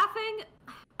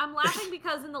 I'm laughing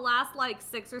because in the last like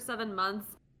 6 or 7 months,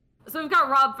 so we've got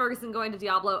Rob Ferguson going to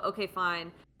Diablo. Okay,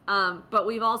 fine. But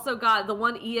we've also got the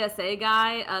one ESA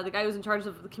guy, the guy who's in charge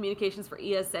of the communications for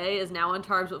ESA, is now in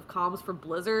charge of comms for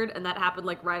Blizzard, and that happened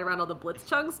like right around all the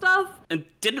Blitzchung stuff. And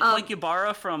didn't Blake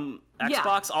Ybarra from yeah.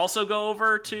 Xbox also go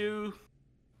over to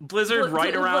Blizzard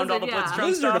right around all the Blizzard, yeah. Blitzchung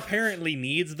Blizzard stuff? apparently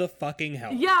needs the fucking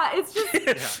help. Yeah, it's just.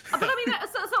 But I mean,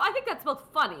 so I think that's both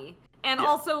funny and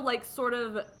also like sort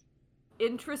of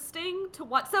interesting to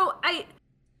watch. So I've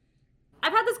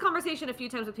had this conversation a few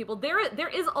times with people. There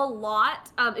is a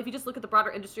lot, if you just look at the broader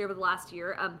industry over the last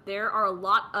year, there are a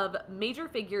lot of major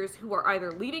figures who are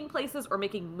either leaving places or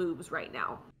making moves right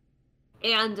now.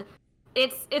 And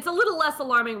it's a little less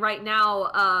alarming right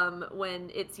now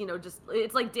when it's,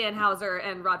 it's like Dan Houser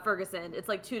and Rod Ferguson. It's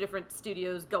like two different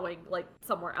studios going like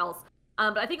somewhere else.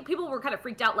 But I think people were kind of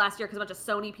freaked out last year because a bunch of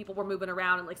Sony people were moving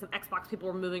around and like some Xbox people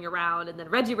were moving around, and then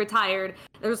Reggie retired.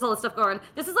 There was all this stuff going on.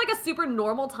 This is like a super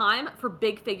normal time for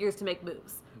big figures to make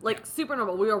moves. like super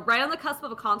normal. We were right on the cusp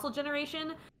of a console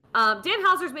generation. Dan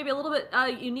Houser's maybe a little bit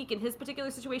unique in his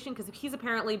particular situation because he's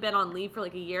apparently been on leave for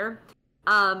like a year.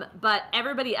 But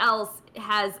everybody else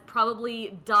has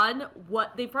probably done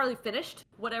they've probably finished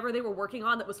whatever they were working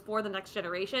on that was for the next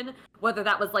generation, whether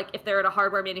that was like if they're at a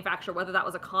hardware manufacturer, whether that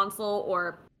was a console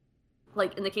or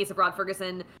like in the case of Rod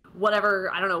Ferguson, whatever,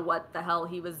 I don't know what the hell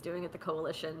he was doing at the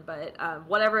Coalition, but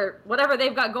whatever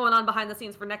they've got going on behind the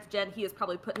scenes for next gen, he has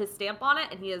probably put his stamp on it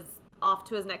and he is off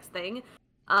to his next thing.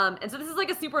 And so this is like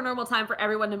a super normal time for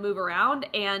everyone to move around,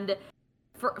 and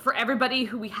for everybody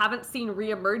who we haven't seen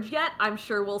reemerge yet, I'm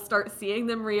sure we'll start seeing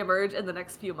them reemerge in the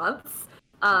next few months.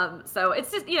 So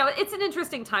it's just, it's an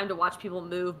interesting time to watch people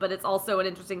move, but it's also an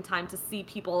interesting time to see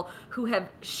people who have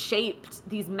shaped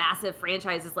these massive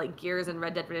franchises like Gears and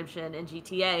Red Dead Redemption and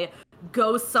GTA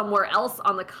go somewhere else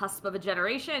on the cusp of a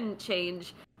generation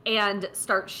change and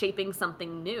start shaping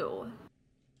something new.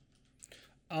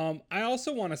 I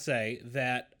also want to say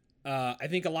that I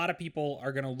think a lot of people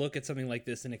are going to look at something like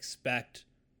this and expect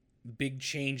big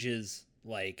changes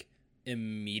like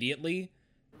immediately.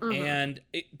 Mm-hmm. And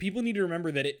people need to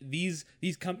remember that these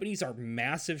companies are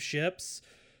massive ships,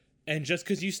 and just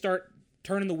because you start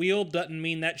turning the wheel doesn't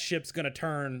mean that ship's going to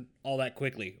turn all that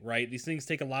quickly, right? These things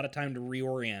take a lot of time to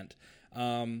reorient.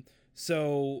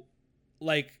 So,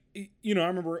 like, I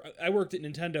remember I worked at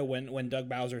Nintendo when Doug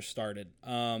Bowser started,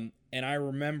 and I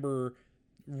remember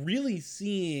really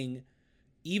seeing,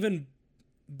 even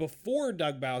before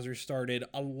Doug Bowser started,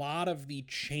 a lot of the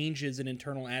changes in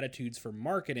internal attitudes for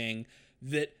marketing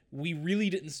that we really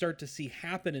didn't start to see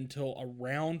happen until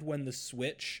around when the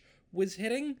Switch was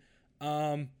hitting.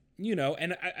 And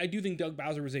I do think Doug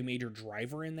Bowser was a major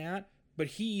driver in that, but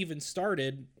he even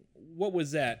started, what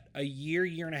was that, a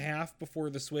year and a half before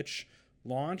the Switch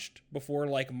launched, before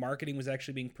like marketing was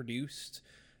actually being produced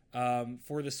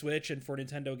for the Switch and for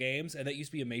Nintendo games, and that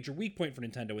used to be a major weak point for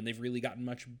Nintendo, and they've really gotten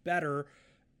much better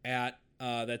at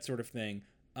that sort of thing.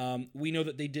 We know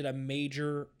that they did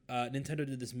Nintendo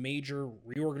did this major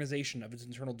reorganization of its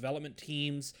internal development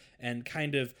teams and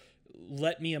kind of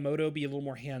let Miyamoto be a little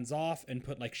more hands-off and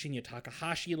put like Shinya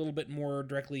Takahashi a little bit more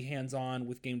directly hands-on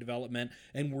with game development.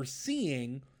 And we're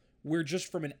seeing where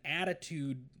just from an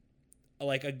attitude,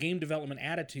 like a game development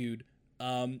attitude,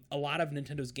 a lot of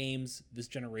Nintendo's games this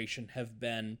generation have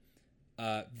been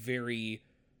very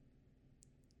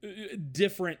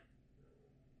different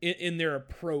in their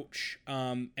approach,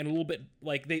 and a little bit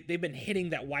like they've been hitting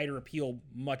that wider appeal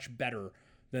much better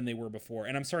than they were before.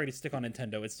 And I'm sorry to stick on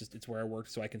Nintendo. It's where I work,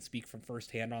 so I can speak from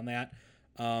firsthand on that.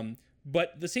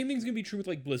 But the same thing's gonna be true with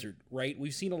like Blizzard, right?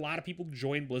 We've seen a lot of people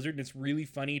join Blizzard, and it's really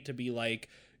funny to be like,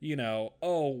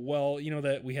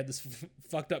 that we had this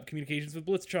fucked up communications with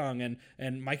Blitzchung,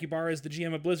 and Mike Ibarra is the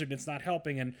GM of Blizzard, and it's not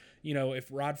helping. And if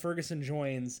Rod Ferguson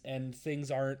joins and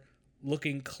things aren't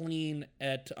looking clean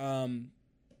at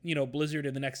Blizzard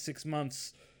in the next 6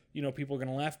 months, people are going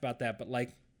to laugh about that. But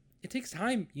like, it takes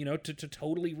time, to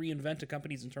totally reinvent a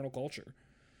company's internal culture.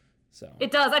 So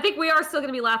it does. I think we are still going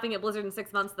to be laughing at Blizzard in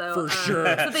 6 months, though. For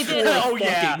sure. So they did. Oh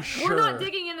yeah. Sure. We're not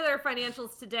digging into their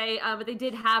financials today, but they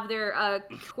did have their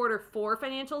Q4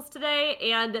 financials today.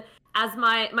 And as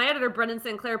my editor Brendan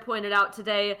Sinclair pointed out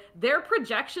today, their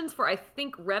projections for, I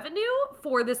think, revenue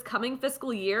for this coming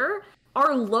fiscal year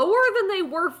are lower than they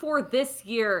were for this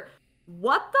year.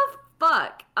 What the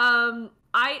fuck? I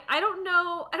don't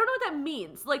know what that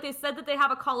means. Like, they said that they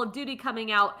have a Call of Duty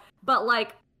coming out, but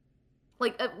like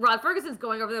Rod Ferguson's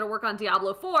going over there to work on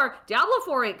Diablo 4. Diablo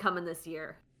 4 ain't coming this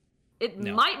year. It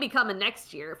might be coming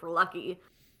next year if we're lucky.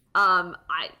 There's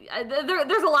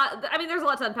a lot. I mean, there's a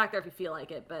lot to unpack there if you feel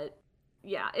like it, but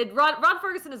yeah, Rod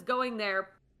Ferguson is going there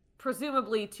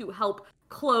presumably to help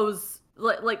close,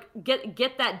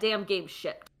 get that damn game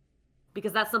shipped,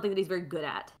 because that's something that he's very good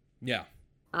at. Yeah.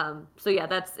 So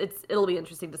yeah, it'll be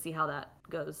interesting to see how that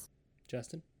goes.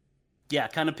 Justin? Yeah,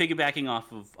 kind of piggybacking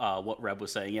off of what Reb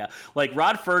was saying. Yeah, like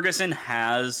Rod Ferguson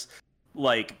has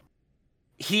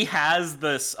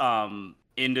this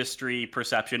industry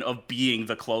perception of being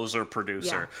the closer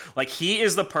producer. Yeah. Like, he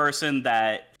is the person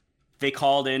that they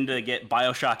called in to get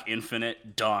BioShock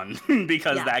Infinite done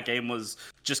because that game was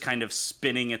just kind of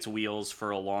spinning its wheels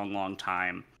for a long, long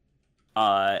time.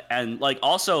 And like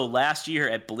also last year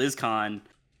at BlizzCon,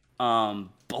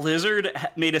 Blizzard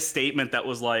made a statement that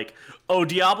was like, oh,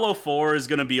 Diablo 4 is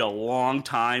going to be a long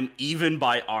time, even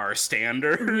by our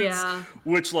standards. Yeah.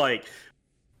 Which, like,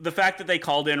 the fact that they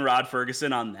called in Rod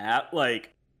Ferguson on that,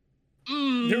 like,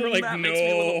 they were like,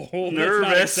 no, nervous. That's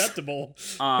not acceptable.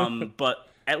 But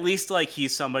at least, like,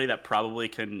 he's somebody that probably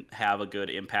can have a good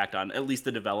impact on at least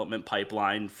the development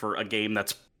pipeline for a game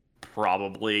that's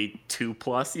probably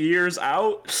 2+ years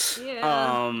out.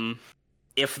 Yeah.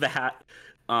 If that.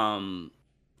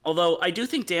 Although I do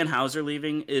think Dan Houser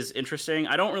leaving is interesting.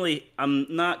 I'm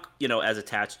not, as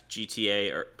attached to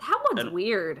GTA or That one's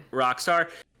weird. Rockstar.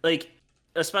 Like,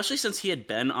 especially since he had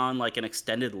been on like an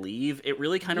extended leave, it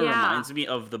really kind of reminds me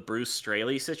of the Bruce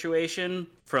Straley situation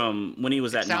from when he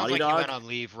was at Naughty Dog. Sounds like he went on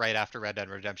leave right after Red Dead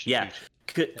Redemption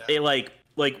 2.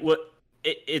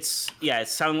 It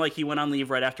sounded like he went on leave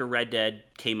right after Red Dead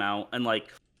came out, and like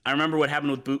I remember what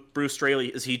happened with Bruce Straley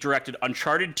is he directed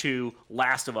Uncharted 2,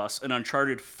 Last of Us, and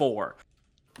Uncharted 4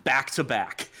 back to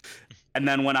back, and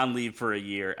then went on leave for a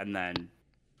year and then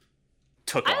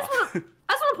took off.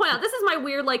 I just want to point out, this is my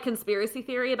weird like conspiracy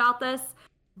theory about this,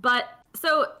 but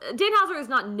so Dan Houser is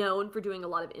not known for doing a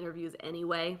lot of interviews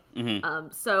anyway.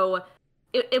 So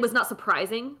it was not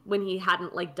surprising when he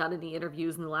hadn't like done any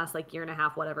interviews in the last like year and a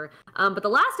half, whatever. But the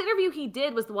last interview he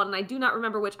did was the one, and I do not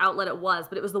remember which outlet it was,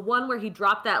 but it was the one where he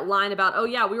dropped that line about, oh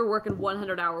yeah, we were working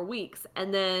 100-hour weeks,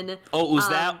 and then was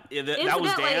that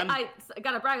was Dan? I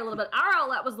gotta brag a little bit. Our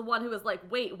outlet was the one who was like,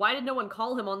 wait, why did no one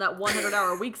call him on that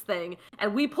 100-hour weeks thing?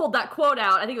 And we pulled that quote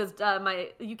out. I think it was my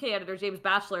UK editor James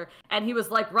Batchelor, and he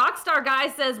was like, Rockstar guy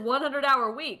says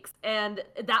 100-hour weeks, and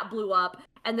that blew up.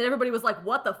 And then everybody was like,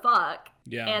 what the fuck?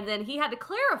 Yeah. And then he had to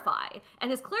clarify.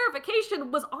 And his clarification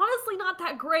was honestly not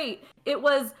that great. It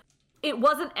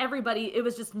wasn't everybody. It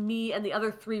was just me and the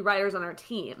other 3 writers on our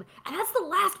team. And that's the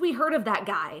last we heard of that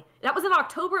guy. That was in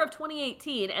October of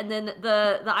 2018. And then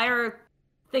the IR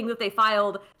thing that they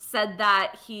filed said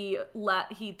that he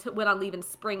went on leave in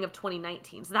spring of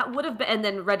 2019. So that would have been, and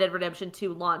then Red Dead Redemption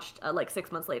 2 launched like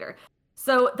 6 months later.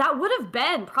 So that would have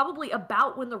been probably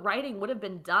about when the writing would have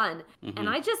been done. And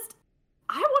I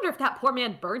wonder if that poor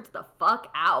man burnt the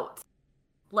fuck out.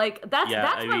 Like that's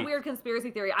my weird conspiracy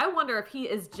theory. I wonder if he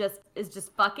is just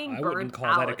fucking burnt out. I wouldn't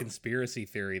call that a conspiracy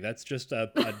theory. That's just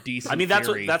a decent I mean,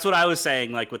 theory. that's what I was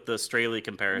saying, like with the Straley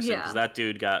comparison, because that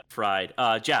dude got fried.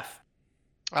 Jeff.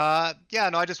 I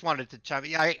just wanted to chime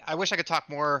in. I wish I could talk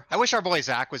more. I wish our boy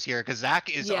Zach was here, because Zach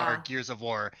is our Gears of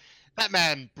War. That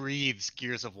man breathes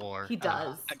Gears of War. He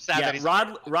does. I'm sad that he's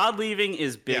Rod leaving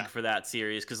is big for that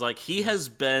series, because like he has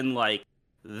been like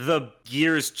the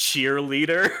Gears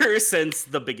cheerleader since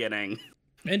the beginning,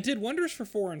 and did wonders for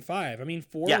 4 and 5. I mean,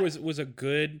 4 was a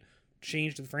good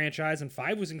change to the franchise, and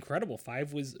 5 was incredible.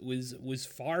 5 was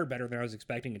far better than I was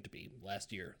expecting it to be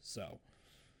last year. So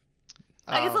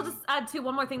I guess I'll just add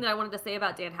one more thing that I wanted to say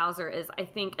about Dan Houser is I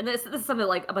think, and this is something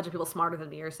like a bunch of people smarter than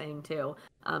me are saying too,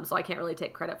 so I can't really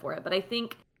take credit for it, but I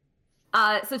think,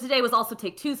 so today was also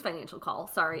Take-Two's financial call.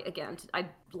 Sorry, again, I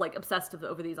like obsessed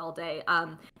over these all day.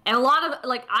 And a lot of,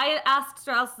 like, I asked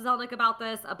Strauss Zelnick about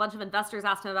this, a bunch of investors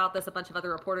asked him about this, a bunch of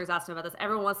other reporters asked him about this.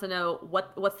 Everyone wants to know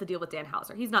what's the deal with Dan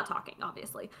Houser. He's not talking,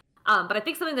 obviously. But I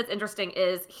think something that's interesting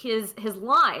is his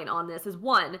line on this is,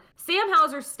 one, Sam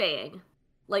Houser's staying.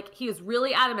 Like, he is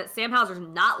really adamant Sam Houser's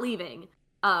not leaving,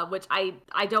 which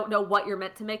I don't know what you're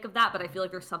meant to make of that, but I feel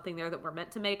like there's something there that we're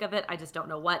meant to make of it. I just don't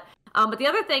know what. But the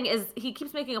other thing is he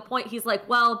keeps making a point. He's like,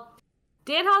 well,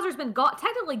 Dan Houser's been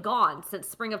technically gone since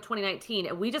spring of 2019,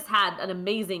 and we just had an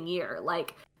amazing year.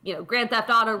 Like, Grand Theft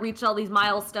Auto reached all these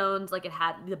milestones. Like, it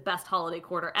had the best holiday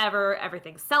quarter ever.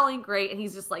 Everything's selling great. And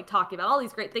he's just, like, talking about all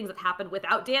these great things that happened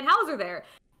without Dan Houser there.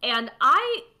 And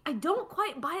I don't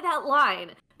quite buy that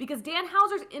line, because Dan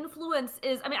Houser's influence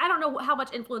is, I mean, I don't know how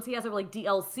much influence he has over like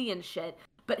DLC and shit,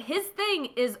 but his thing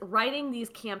is writing these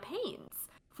campaigns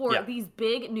for these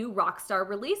big new Rockstar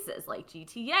releases like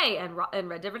GTA and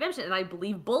Red Dead Redemption, and I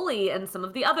believe Bully and some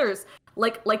of the others.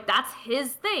 Like that's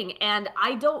his thing, and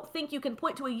I don't think you can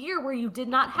point to a year where you did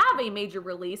not have a major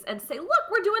release and say, look,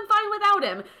 we're doing fine without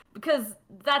him, because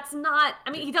that's not,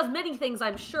 I mean, he does many things,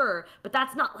 I'm sure, but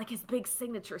that's not like his big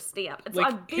signature stamp. And like,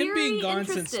 so I'm very him being gone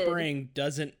interested. since spring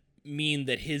doesn't mean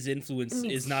that his influence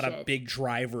is not a big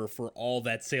driver for all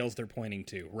that sales they're pointing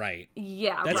to, right?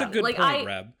 Yeah, that's a good point,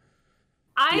 Reb.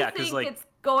 I think it's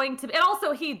going to, and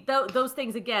also those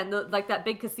things again, like that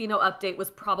big casino update was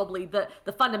probably the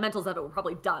fundamentals of it were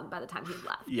probably done by the time he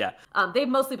left. Yeah. They've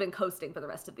mostly been coasting for the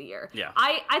rest of the year. Yeah.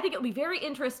 I think it'll be very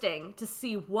interesting to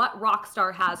see what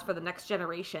Rockstar has for the next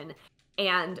generation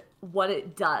and what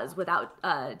it does without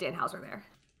Dan Houser there.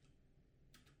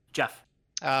 Jeff.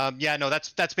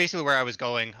 That's basically where I was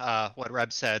going. What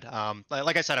Reb said.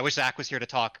 Like I said, I wish Zach was here to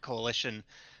talk Coalition.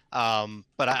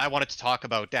 But I wanted to talk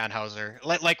about Dan Houser.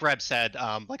 Like Reb said,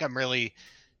 like I'm really,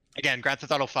 again, Grand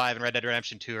Theft Auto 5 and Red Dead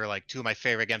Redemption 2 are like 2 of my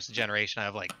favorite games of the generation. I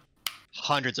have like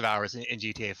hundreds of hours in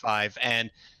GTA 5,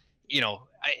 and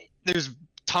there's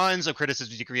tons of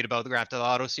criticisms you can read about the Grand Theft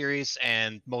Auto series,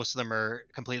 and most of them are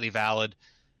completely valid.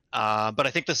 But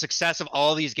I think the success of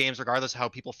all these games, regardless of how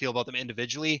people feel about them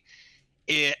individually,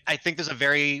 I think there's a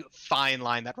very fine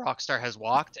line that Rockstar has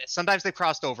walked. Sometimes they've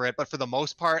crossed over it, but for the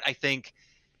most part, I think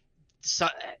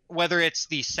whether it's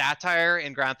the satire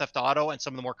in Grand Theft Auto and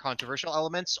some of the more controversial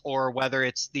elements, or whether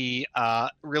it's the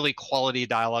really quality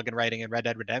dialogue and writing in Red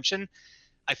Dead Redemption,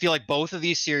 I feel like both of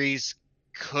these series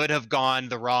could have gone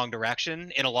the wrong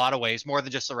direction in a lot of ways, more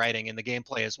than just the writing and the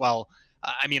gameplay as well.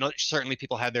 I mean, certainly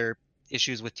people had their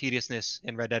issues with tediousness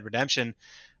in Red Dead Redemption.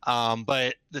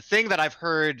 But the thing that I've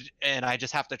heard, and I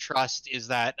just have to trust, is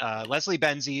that Leslie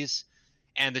Benzies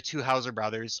and the two Hauser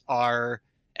brothers are,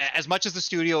 as much as the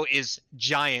studio is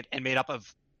giant and made up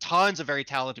of tons of very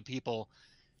talented people,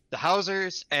 the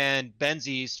Hausers and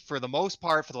Benzies, for the most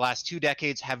part, for the last 2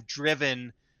 decades, have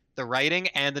driven the writing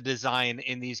and the design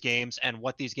in these games and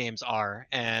what these games are.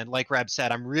 And like Reb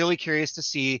said, I'm really curious to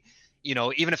see,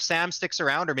 even if Sam sticks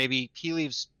around, or maybe he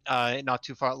leaves not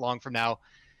too far long from now,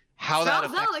 how that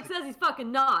affects. Zelnick says he's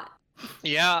fucking not.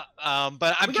 Yeah,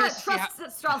 but I'm curious to see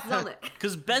Strauss Zelnick.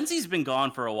 Because Benzie's been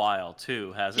gone for a while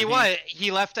too, hasn't he?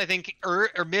 He left, I think, or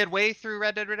midway through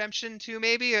Red Dead Redemption 2,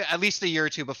 maybe at least a year or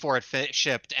two before it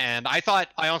shipped. And I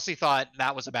honestly thought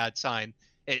that was a bad sign.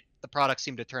 The product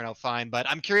seemed to turn out fine, but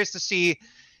I'm curious to see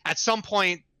at some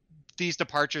point these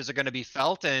departures are going to be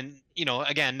felt. And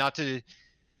again, not to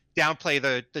downplay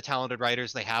the talented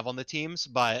writers they have on the teams,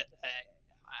 but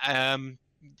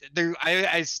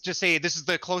I just say this is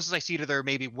the closest I see to their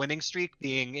maybe winning streak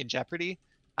being in jeopardy.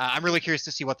 I'm really curious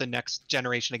to see what the next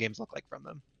generation of games look like from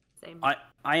them. Same.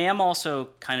 I am also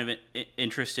kind of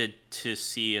interested to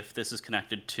see if this is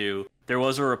connected to. There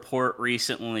was a report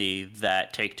recently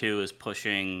that Take-Two is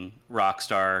pushing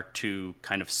Rockstar to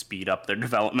kind of speed up their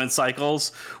development cycles,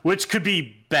 which could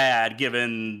be bad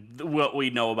given what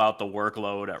we know about the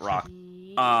workload at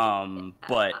Rockstar.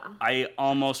 But I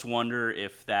almost wonder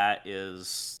if that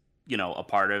is, a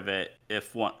part of it.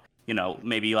 If one,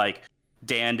 maybe like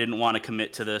Dan didn't want to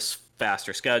commit to this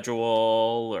faster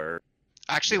schedule, or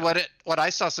actually, what I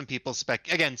saw some people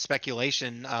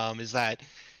speculation is that,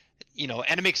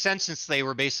 and it makes sense since they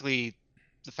were basically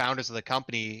the founders of the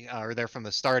company, or there from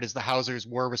the start, is the Hausers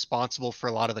were responsible for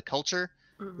a lot of the culture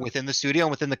within the studio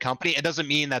and within the company. It doesn't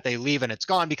mean that they leave and it's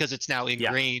gone, because it's now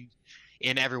ingrained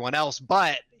in everyone else.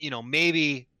 But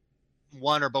maybe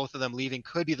one or both of them leaving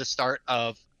could be the start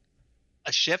of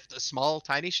a shift, a small,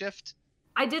 tiny shift.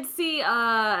 I did see.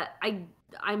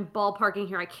 I'm ballparking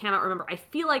here. I cannot remember. I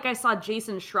feel like I saw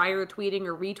Jason Schreier tweeting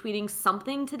or retweeting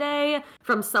something today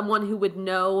from someone who would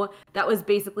know, that was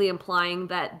basically implying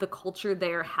that the culture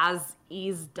there has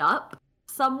eased up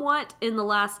somewhat in the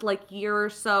last year or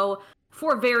so.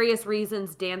 For various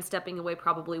reasons, Dan stepping away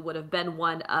probably would have been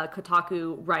one.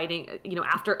 Kotaku writing,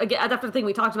 after the thing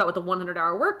we talked about with the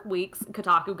 100-hour work weeks,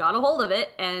 Kotaku got a hold of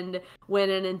it and went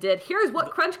in and did, here's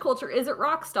what crunch culture is at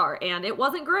Rockstar, and it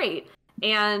wasn't great.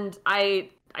 And I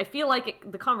feel like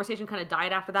the conversation kind of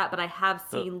died after that, but I have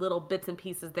seen little bits and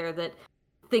pieces there that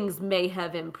things may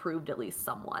have improved at least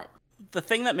somewhat. The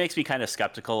thing that makes me kind of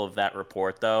skeptical of that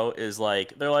report, though, is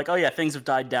they're like, oh yeah, things have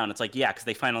died down. It's like, yeah, because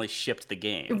they finally shipped the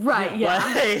game. Right, yeah.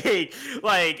 I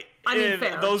mean,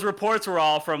 those reports were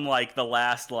all from the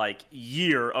last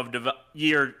year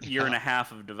and a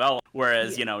half of development,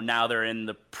 whereas now they're in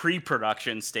the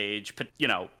pre-production stage,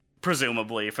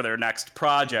 presumably for their next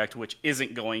project, which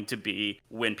isn't going to be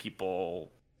when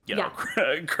people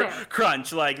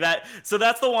crunch like that. So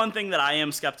that's the one thing that I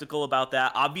am skeptical about.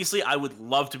 That obviously I would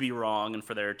love to be wrong and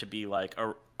for there to be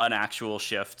an actual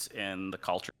shift in the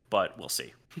culture, but we'll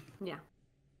see. Yeah.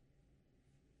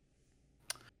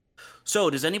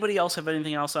 So does anybody else have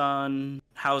anything else on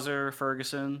Hauser,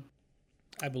 Ferguson?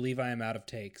 I believe I am out of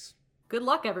takes. Good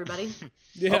luck, everybody.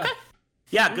 Yeah. Okay.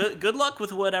 Yeah, good luck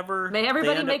with whatever. May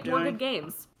everybody make more good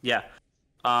games. Yeah.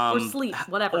 Or sleep,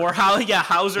 whatever. Or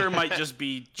Hauser might just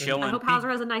be chilling. I hope Hauser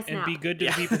has a nice and nap. be good to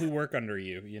the people who work under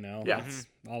you, Yeah. That's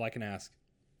all I can ask.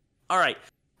 All right.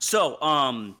 So,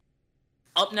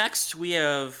 up next we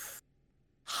have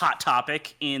hot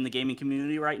topic in the gaming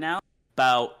community right now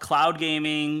about cloud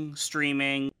gaming,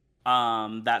 streaming,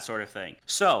 that sort of thing.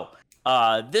 So,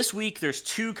 this week there's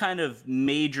 2 kind of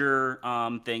major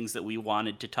things that we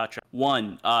wanted to touch on.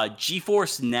 One,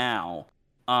 GeForce Now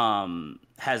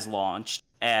has launched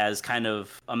as kind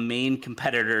of a main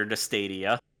competitor to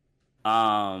Stadia.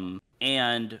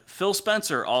 And Phil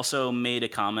Spencer also made a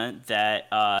comment that,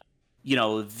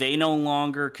 they no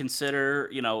longer consider,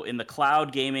 in the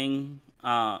cloud gaming,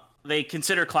 they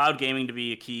consider cloud gaming to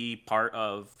be a key part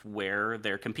of where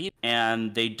they're competing.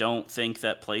 And they don't think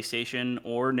that PlayStation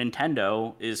or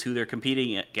Nintendo is who they're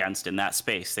competing against in that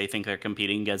space. They think they're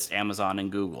competing against Amazon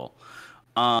and Google.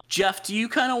 Jeff, do you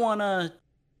kind of want to,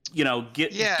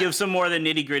 give some more of the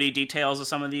nitty gritty details of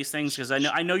some of these things? Because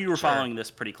I know you were following this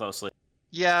pretty closely.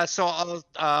 Yeah, so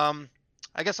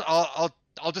I guess I'll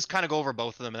just kind of go over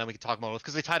both of them, and then we can talk about both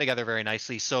because they tie together very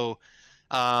nicely. So,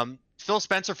 Phil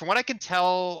Spencer, from what I can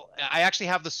tell, I actually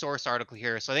have the source article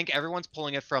here, so I think everyone's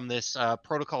pulling it from this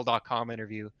Protocol.com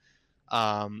interview,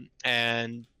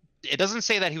 and it doesn't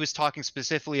say that he was talking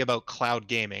specifically about cloud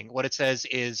gaming. What it says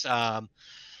is,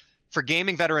 for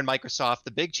gaming veteran Microsoft,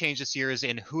 the big change this year is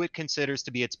in who it considers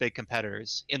to be its big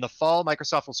competitors. In the fall,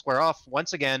 Microsoft will square off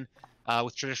once again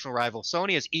with traditional rival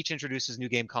Sony as each introduces new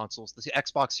game consoles, the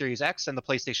Xbox Series X and the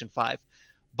PlayStation 5.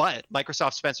 But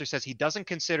Microsoft Spencer says he doesn't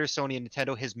consider Sony and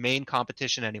Nintendo his main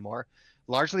competition anymore,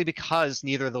 largely because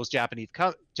neither of those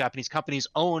Japanese companies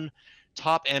own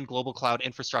top-end global cloud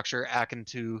infrastructure akin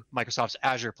to Microsoft's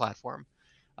Azure platform.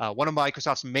 One of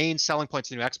Microsoft's main selling points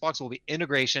in the new Xbox will be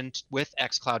integration with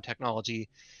xCloud technology,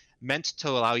 meant to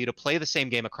allow you to play the same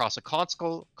game across a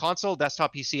console,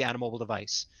 desktop PC, and a mobile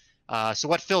device. So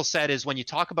what Phil said is, when you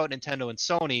talk about Nintendo and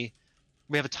Sony,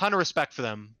 we have a ton of respect for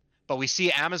them, but we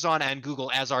see Amazon and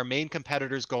Google as our main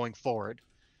competitors going forward.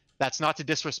 That's not to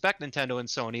disrespect Nintendo and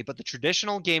Sony, but the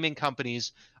traditional gaming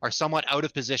companies are somewhat out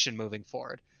of position moving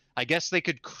forward. I guess they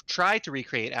could try to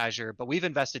recreate Azure, but we've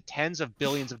invested tens of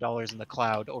billions of dollars in the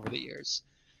cloud over the years.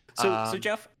 So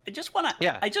Jeff, I just want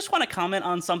to comment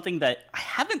on something that I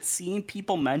haven't seen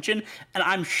people mention, and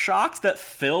I'm shocked that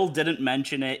Phil didn't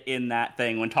mention it in that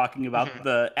thing when talking about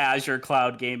the Azure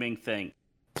cloud gaming thing.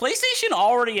 PlayStation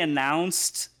already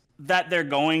announced that they're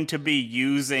going to be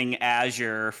using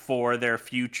Azure for their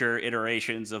future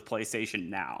iterations of PlayStation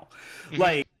Now.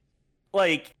 Like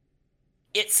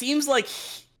it seems like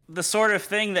the sort of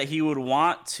thing that he would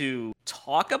want to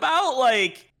talk about,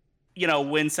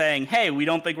 when saying, hey, we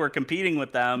don't think we're competing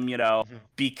with them,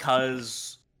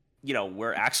 because,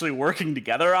 we're actually working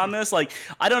together on this. I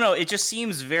don't know. It just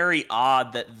seems very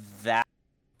odd that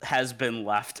has been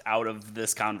left out of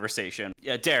this conversation.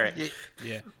 Yeah, Derek.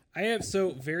 Yeah. I have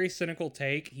very cynical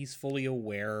take. He's fully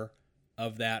aware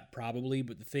of that probably,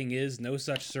 but the thing is, no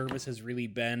such service has really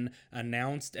been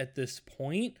announced at this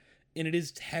point. And it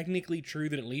is technically true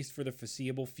that at least for the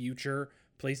foreseeable future,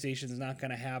 PlayStation's not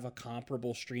going to have a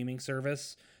comparable streaming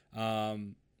service, or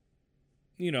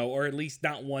at least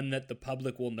not one that the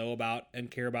public will know about and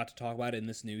care about to talk about in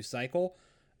this news cycle.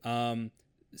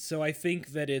 So I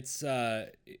think that it's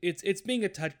being a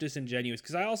touch disingenuous,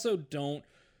 because I also don't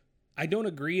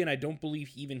agree, and I don't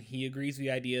believe even he agrees with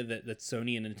the idea that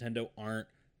Sony and Nintendo aren't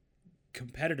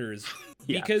competitors,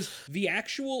 because the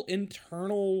actual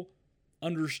internal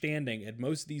understanding at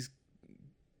most of these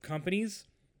companies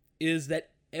is that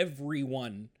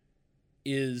everyone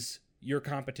is your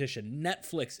competition.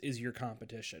 Netflix is your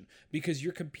competition because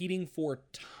you're competing for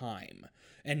time,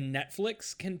 and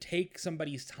Netflix can take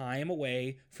somebody's time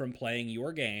away from playing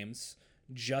your games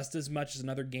just as much as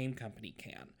another game company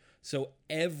can. So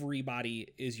everybody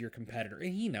is your competitor,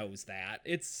 and he knows that.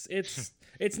 It's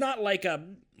not like a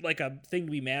thing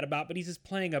to be mad about, but he's just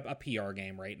playing a PR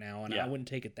game right now, and I wouldn't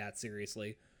take it that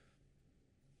seriously.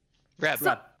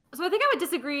 So I think I would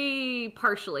disagree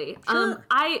partially. Sure.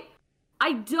 I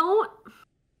don't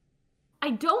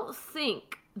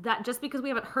think that just because we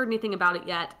haven't heard anything about it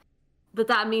yet,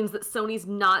 that means that Sony's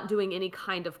not doing any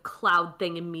kind of cloud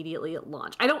thing immediately at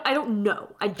launch. I don't know.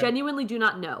 I genuinely do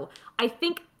not know. I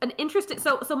think an interesting...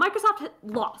 So Microsoft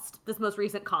lost this most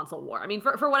recent console war. I mean,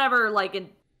 for whatever,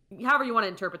 however you want to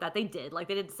interpret that, they did.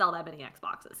 They didn't sell that many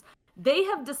Xboxes. They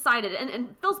have decided,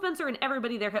 and Phil Spencer and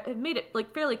everybody there have made it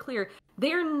fairly clear,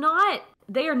 they no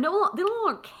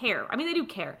longer care. I mean, they do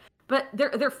care, but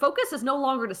their focus is no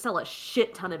longer to sell a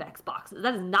shit ton of Xboxes.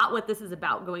 That is not what this is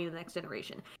about going into the next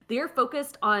generation. They are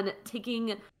focused on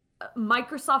taking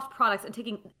Microsoft products and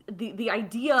taking the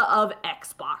idea of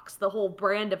Xbox, the whole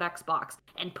brand of Xbox,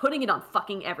 and putting it on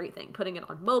fucking everything. Putting it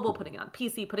on mobile, putting it on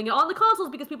PC, putting it on the consoles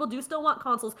because people do still want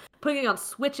consoles, putting it on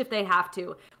Switch if they have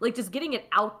to. Just getting it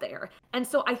out there. And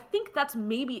so I think that's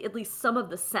maybe at least some of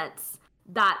the sense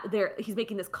that he's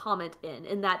making this comment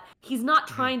in that he's not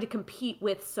trying to compete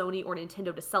with Sony or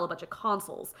Nintendo to sell a bunch of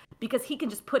consoles, because he can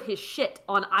just put his shit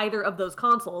on either of those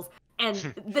consoles,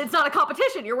 and it's not a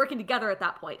competition. You're working together at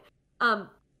that point.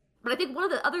 But I think one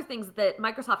of the other things that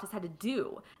Microsoft has had to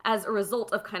do as a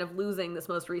result of kind of losing this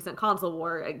most recent console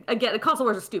war, again, the console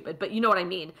wars are stupid, but you know what I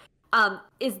mean,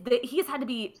 is that he has had to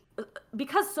be,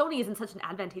 because Sony is in such an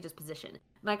advantageous position,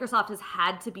 Microsoft has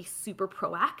had to be super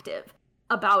proactive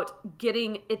about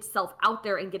getting itself out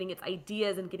there and getting its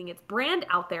ideas and getting its brand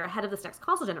out there ahead of this next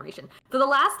console generation. For the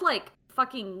last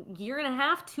fucking year and a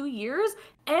half, 2 years,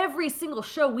 every single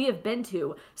show we have been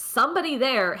to, somebody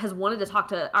there has wanted to talk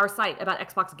to our site about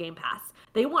Xbox Game Pass.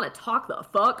 They want to talk the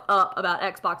fuck up about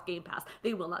Xbox Game Pass.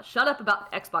 They will not shut up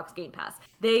about Xbox Game Pass.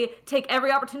 They take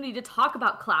every opportunity to talk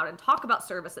about cloud and talk about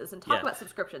services and talk about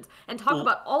subscriptions and talk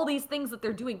about all these things that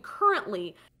they're doing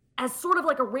currently as sort of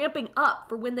like a ramping up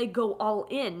for when they go all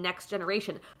in next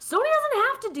generation. Sony doesn't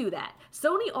have to do that.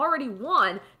 Sony already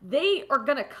won. They are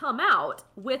going to come out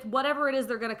with whatever it is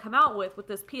they're going to come out with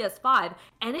this PS5,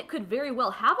 and it could very well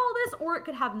have all this or it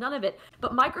could have none of it.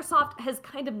 But Microsoft has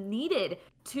kind of needed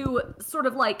to sort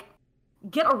of like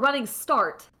get a running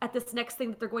start at this next thing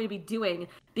that they're going to be doing,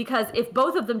 because if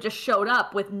both of them just showed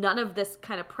up with none of this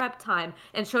kind of prep time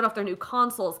and showed off their new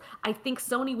consoles, I think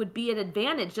Sony would be at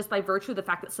advantage just by virtue of the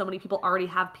fact that so many people already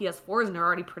have PS4s and are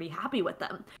already pretty happy with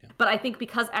them. Yeah. But I think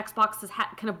because Xbox has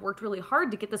kind of worked really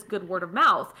hard to get this good word of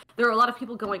mouth, there are a lot of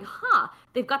people going,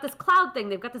 they've got this cloud thing,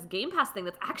 they've got this Game Pass thing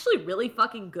that's actually really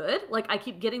fucking good. Like, I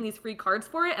keep getting these free cards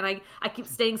for it, and I keep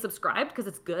staying subscribed because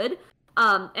it's good.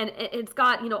 And it's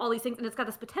got, all these things, and it's got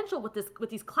this potential with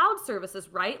these cloud services,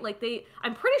 right? Like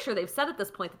I'm pretty sure they've said at this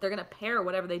point that they're going to pair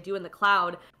whatever they do in the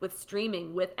cloud with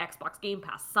streaming with Xbox Game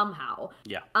Pass somehow.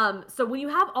 Yeah. So when you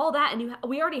have all that, and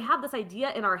we already have this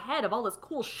idea in our head of all this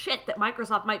cool shit that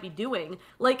Microsoft might be doing,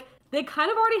 like, they kind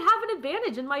of already have an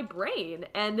advantage in my brain,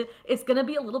 and it's going to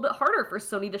be a little bit harder for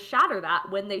Sony to shatter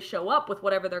that when they show up with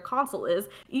whatever their console is,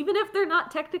 even if they're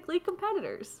not technically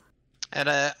competitors. And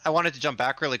I wanted to jump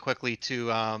back really quickly to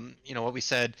what we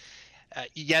said.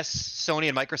 Yes, Sony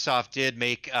and Microsoft did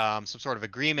make some sort of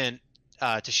agreement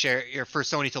to share, for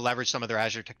Sony to leverage some of their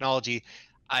Azure technology.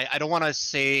 I don't want to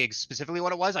say specifically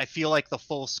what it was. I feel like the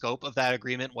full scope of that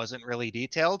agreement wasn't really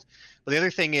detailed. But the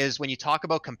other thing is, when you talk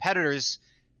about competitors,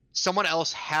 someone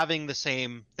else having the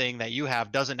same thing that you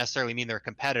have doesn't necessarily mean they're a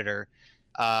competitor.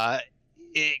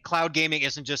 Cloud gaming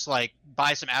isn't just like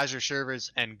buy some Azure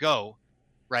servers and go.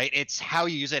 Right? It's how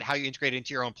you use it, how you integrate it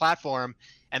into your own platform.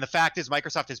 And the fact is,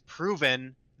 Microsoft has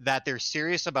proven that they're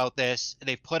serious about this.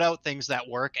 They've put out things that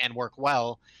work and work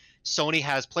well. Sony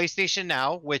has PlayStation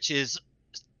Now, which is,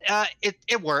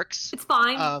 it works. It's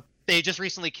fine. They just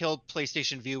recently killed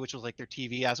PlayStation Vue, which was like their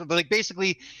TV as well. But like,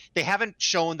 basically, they haven't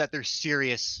shown that they're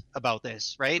serious about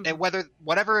this, right? Mm-hmm. And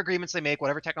whatever agreements they make,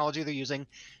 whatever technology they're using,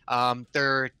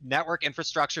 their network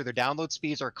infrastructure, their download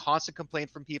speeds are a constant complaint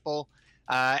from people.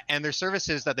 And their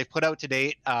services that they've put out to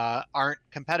date aren't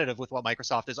competitive with what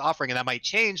Microsoft is offering. And that might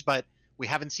change, but we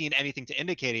haven't seen anything to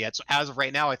indicate it yet. So as of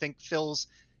right now, I think Phil's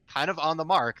kind of on the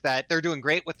mark that they're doing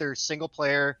great with their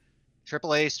single-player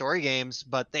AAA story games,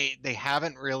 but they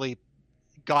haven't really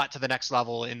got to the next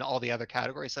level in all the other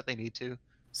categories that they need to.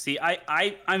 See,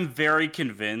 I'm very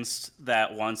convinced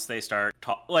that once they start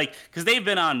because they've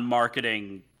been on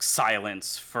marketing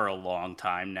silence for a long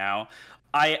time now.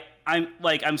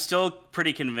 I'm still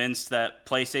pretty convinced that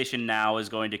PlayStation Now is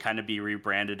going to kind of be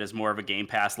rebranded as more of a Game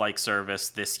Pass-like service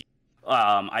this year.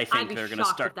 I think they're going to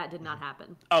start. If that did not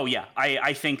happen. Oh yeah,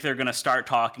 I think they're going to start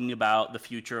talking about the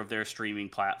future of their streaming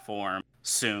platform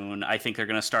soon. I think they're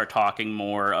going to start talking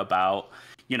more about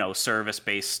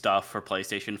service-based stuff for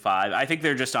PlayStation 5. I think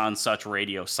they're just on such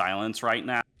radio silence right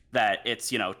now that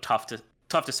it's tough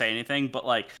to say anything. But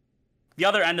like the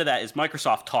other end of that is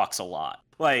Microsoft talks a lot.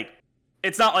 Like,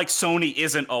 it's not like Sony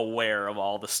isn't aware of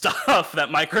all the stuff that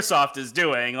Microsoft is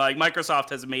doing. Like,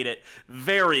 Microsoft has made it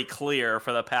very clear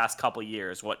for the past couple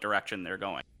years what direction they're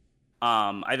going.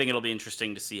 I think it'll be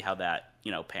interesting to see how that,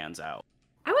 pans out.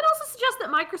 I would also suggest that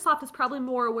Microsoft is probably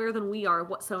more aware than we are of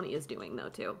what Sony is doing, though,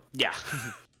 too. Yeah.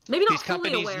 Maybe not These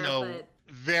fully companies aware, know but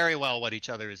very well what each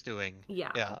other is doing.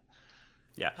 Yeah.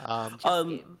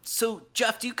 So,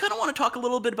 Jeff, do you kind of want to talk a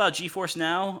little bit about GeForce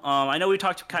Now? I know we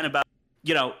talked kind of about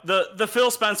the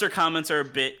Phil Spencer comments are a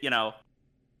bit,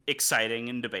 exciting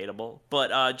and debatable,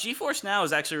 but GeForce Now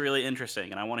is actually really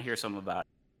interesting, and I want to hear some about it.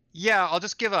 Yeah, I'll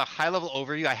just give a high-level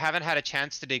overview. I haven't had a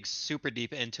chance to dig super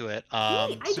deep into it.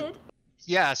 I did.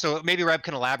 Yeah, so maybe Reb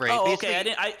can elaborate. Oh,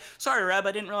 okay. Sorry, Reb,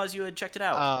 I didn't realize you had checked it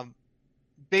out.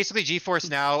 Basically, GeForce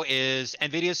Now is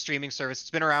NVIDIA's streaming service. It's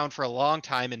been around for a long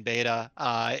time in beta.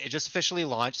 It just officially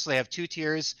launched, so they have 2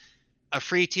 tiers, a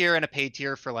free tier and a paid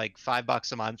tier for like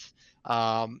 $5 a month.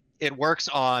 It works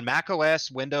on Mac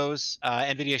OS, Windows,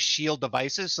 NVIDIA Shield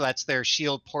devices. So that's their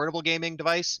Shield portable gaming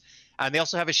device. And they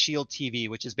also have a Shield TV,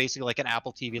 which is basically like an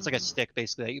Apple TV. It's like a stick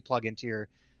basically that you plug into your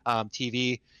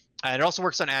TV. And it also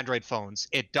works on Android phones.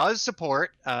 It does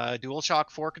support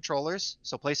DualShock 4 controllers,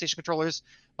 so PlayStation controllers,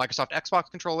 Microsoft Xbox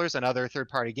controllers, and other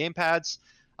third-party gamepads.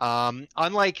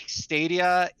 Unlike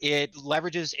Stadia, it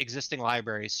leverages existing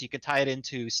libraries. So you can tie it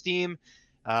into Steam,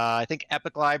 I think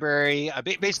Epic Library,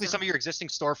 basically some of your existing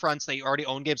storefronts that you already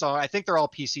own games on. I think they're all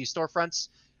PC storefronts.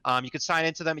 You could sign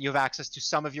into them and you have access to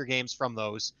some of your games from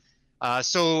those.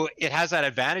 So it has that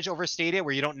advantage over Stadia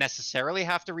where you don't necessarily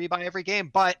have to rebuy every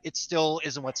game, but it still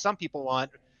isn't what some people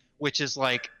want, which is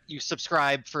like you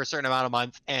subscribe for a certain amount a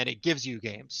month and it gives you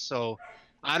games. So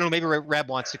I don't know, maybe Reb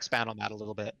wants to expand on that a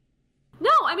little bit.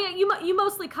 No, I mean you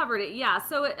mostly covered it. Yeah.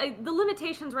 So the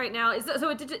limitations right now is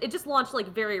it just launched like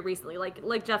very recently.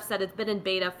 Like Jeff said, it's been in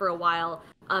beta for a while.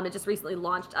 It just recently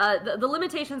launched. The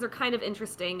limitations are kind of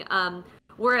interesting.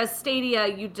 Whereas Stadia,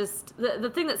 you just the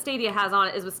thing that Stadia has on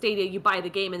it is with Stadia, you buy the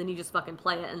game and then you just fucking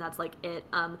play it, and that's like it.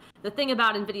 The thing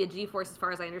about NVIDIA GeForce, as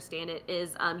far as I understand it,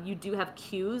 is you do have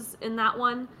queues in that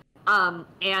one.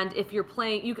 And if you're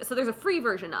playing, so there's a free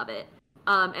version of it.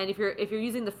 And if you're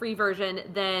using the free version,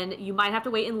 then you might have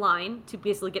to wait in line to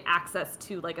basically get access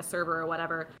to like a server or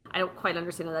whatever. I don't quite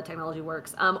understand how that technology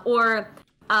works. Then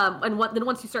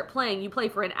once you start playing, you play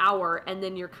for an hour, and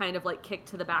then you're kind of like kicked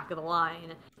to the back of the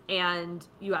line, and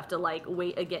you have to like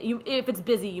wait again. If it's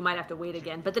busy, you might have to wait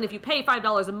again. But then if you pay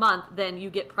 $5 a month, then you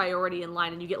get priority in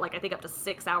line, and you get like I think up to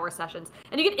 6-hour sessions,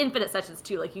 and you get infinite sessions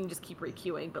too. Like you can just keep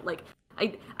requeuing, but like.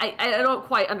 I don't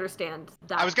quite understand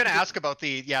that. I was going to ask about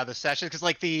the sessions because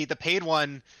like the paid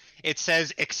one, it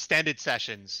says extended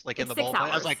sessions like in the bullet.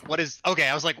 I was like, what does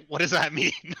that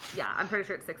mean? Yeah, I'm pretty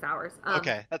sure it's 6 hours.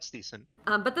 Okay, that's decent.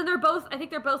 But then I think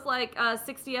they're both like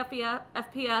 60 FPS,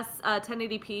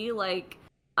 1080p, like.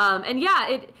 And yeah,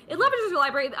 it leverages your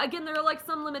library. Again, there are like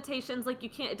some limitations, like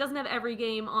it doesn't have every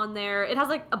game on there. It has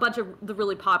like a bunch of the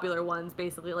really popular ones,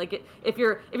 basically. Like if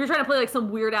you're trying to play like some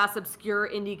weird ass obscure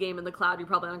indie game in the cloud, you're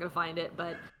probably not gonna find it.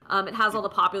 But it has all the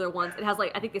popular ones. It has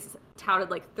like I think it's touted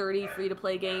like 30 free to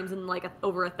play games and like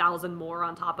over 1,000 more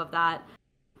on top of that.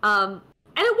 And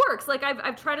it works. Like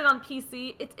I've tried it on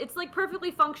PC. It's like perfectly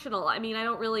functional. I mean, I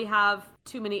don't really have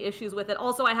too many issues with it.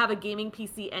 Also, I have a gaming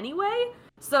PC anyway.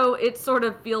 So it sort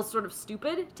of feels sort of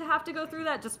stupid to have to go through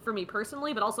that just for me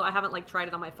personally, but also I haven't like tried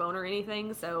it on my phone or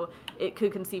anything, so it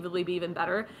could conceivably be even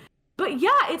better. But yeah,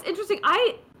 it's interesting.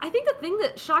 I think the thing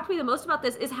that shocked me the most about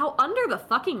this is how under the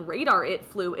fucking radar it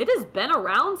flew. It has been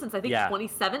around since I think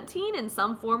 2017 in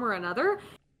some form or another,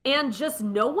 and just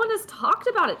no one has talked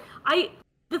about it.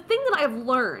 The thing that I've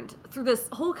learned through this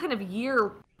whole kind of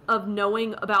year of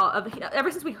knowing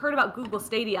ever since we heard about Google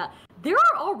Stadia, there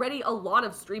are already a lot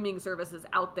of streaming services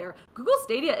out there. Google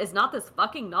Stadia is not this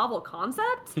fucking novel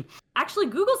concept. Actually,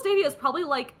 Google Stadia is probably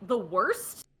like the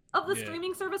worst of the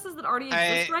streaming services that already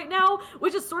exist right now,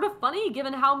 which is sort of funny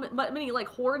given how many like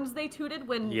horns they tooted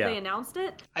when they announced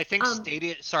it. I think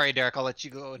Stadia. Sorry, Derek, I'll let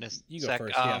you go in a sec. Go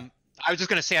first, yeah. I was just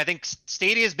gonna say, I think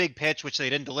Stadia's big pitch, which they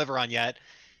didn't deliver on yet,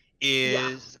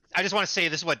 is I just want to say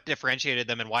this is what differentiated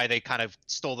them and why they kind of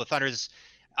stole the thunder.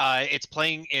 It's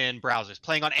playing in browsers,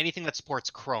 playing on anything that supports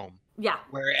Chrome. Yeah.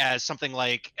 Whereas something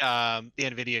like the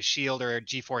NVIDIA Shield or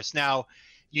GeForce Now,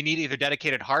 you need either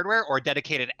dedicated hardware or a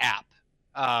dedicated app.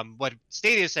 What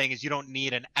Stadia is saying is you don't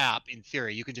need an app in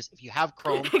theory. You can just, if you have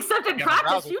Chrome. Except in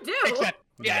practice, you do.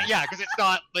 Yeah, because it's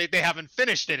not like they haven't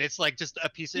finished it. It's like just a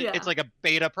piece of, it's like a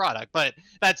beta product. But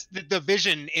that's the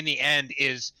vision in the end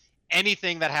is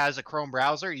anything that has a Chrome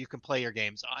browser, you can play your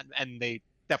games on. And they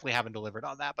definitely haven't delivered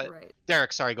on that. But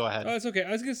Derek, sorry, go ahead. Oh, it's okay.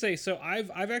 I was gonna say, so I've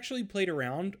actually played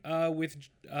around with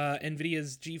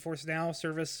NVIDIA's GeForce Now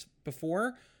service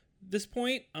before this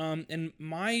point, and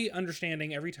my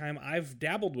understanding every time I've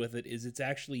dabbled with it is it's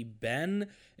actually been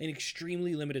an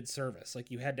extremely limited service.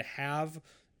 Like you had to have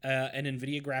an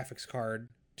NVIDIA graphics card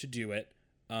to do it.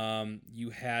 You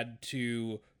had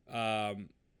to,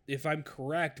 if I'm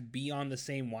correct, be on the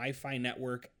same Wi-Fi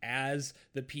network as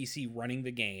the PC running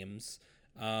the games.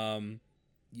 And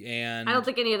I don't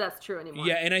think any of that's true anymore.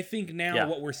 Yeah, and I think now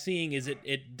what we're seeing is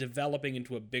it developing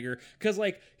into a bigger... Because,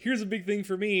 like, here's a big thing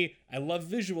for me. I love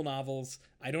visual novels.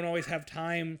 I don't always have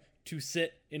time to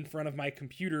sit in front of my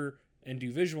computer and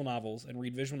do visual novels and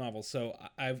read visual novels. So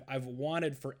I've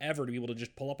wanted forever to be able to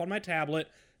just pull up on my tablet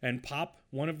and pop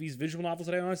one of these visual novels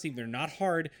that I want to see. They're not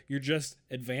hard. You're just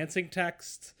advancing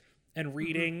text and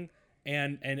reading,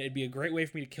 and it'd be a great way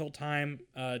for me to kill time,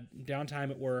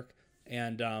 downtime at work.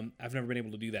 And I've never been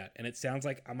able to do that. And it sounds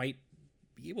like I might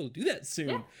be able to do that soon.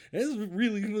 Yeah. This is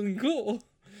really, really cool.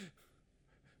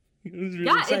 Really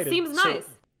excited. It seems nice.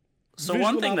 So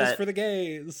one thing that... for the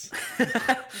gays.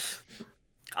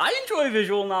 I enjoy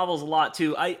visual novels a lot,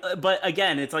 too. But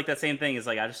again, it's like that same thing. It's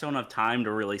like I just don't have time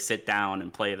to really sit down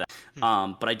and play them.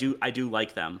 But I do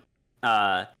like them.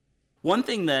 One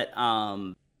thing that,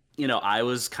 I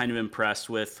was kind of impressed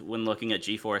with when looking at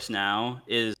GeForce Now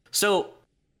is... So...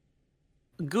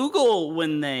 Google,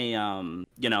 when they,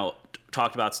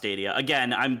 talked about Stadia.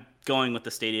 Again, I'm going with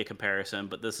the Stadia comparison,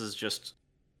 but this is just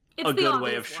It's a the good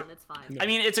way obvious of one. It's fine. I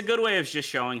mean, it's a good way of just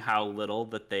showing how little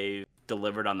that they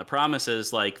delivered on the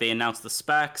promises. Like, they announced the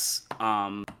specs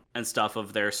and stuff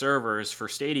of their servers for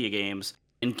Stadia games,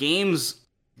 and games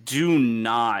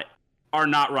are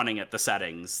not running at the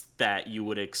settings that you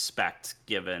would expect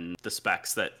given the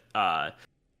specs that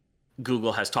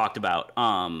Google has talked about.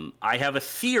 I have a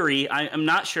theory. I'm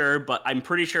not sure, but I'm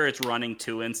pretty sure it's running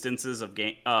 2 instances of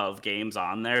games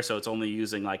on there, so it's only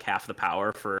using like half the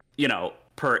power for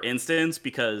per instance,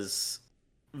 because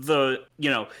there's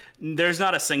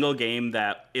not a single game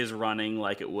that is running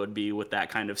like it would be with that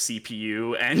kind of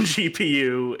CPU and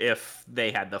GPU if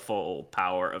they had the full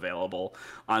power available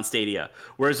on Stadia.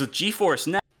 Whereas with GeForce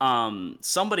Now,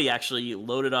 somebody actually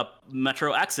loaded up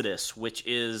Metro Exodus, which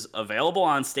is available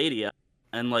on Stadia,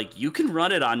 and like you can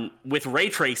run it with ray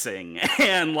tracing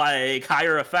and like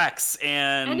higher effects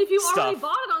and if you stuff. already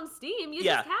bought it on Steam, you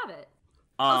just have it.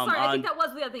 I think that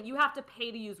was the other thing. You have to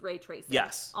pay to use ray tracing.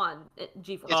 Yes. On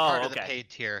GeForce. It's part of the paid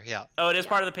tier. Yeah. Oh, it is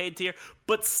part of the paid tier,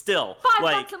 but still,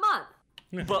 $5 a month.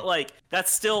 But like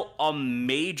that's still a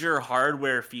major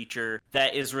hardware feature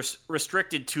that is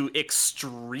restricted to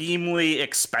extremely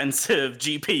expensive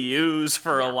GPUs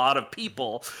for a lot of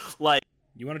people. Like,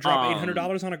 you want to drop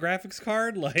 $800 on a graphics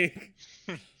card? Like,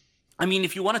 I mean,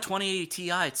 if you want a 2080 Ti,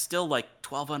 it's still like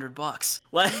 $1,200.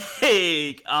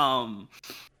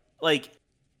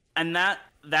 And that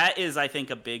is, I think,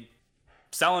 a big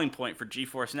selling point for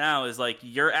GeForce Now is like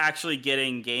you're actually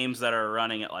getting games that are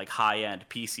running at like high-end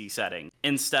PC settings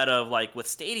instead of like with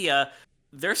Stadia,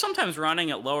 they're sometimes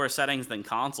running at lower settings than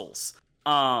consoles,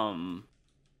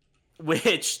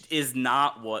 which is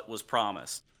not what was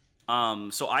promised.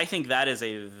 So I think that is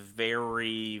a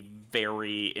very,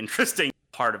 very interesting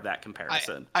part of that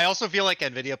comparison. I also feel like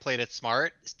NVIDIA played it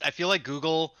smart. I feel like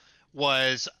Google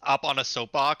was up on a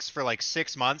soapbox for like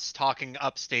 6 months talking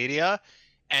up Stadia,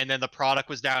 and then the product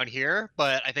was down here.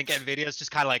 But I think NVIDIA is just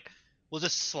kind of like, we'll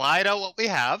just slide out what we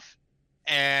have,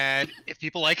 and if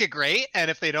people like it, great,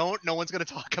 and if they don't, no one's going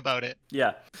to talk about it.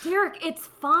 Yeah. Derek, it's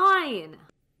fine.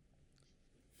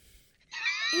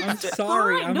 I'm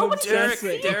sorry. I'm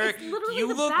obsessing. Derek, it's literally you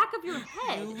the look, back of your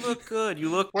head. You look good.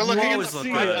 We're looking at the always look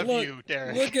front good. of you,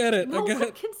 Derek. Look at it. No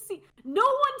one can see. No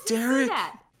one can see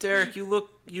that. Derek, you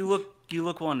look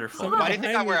wonderful. Someone Why do you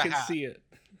think I behind wear me a can hat? see it.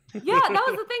 Yeah, that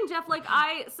was the thing, Jeff. Like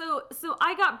so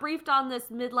I got briefed on this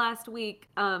mid last week.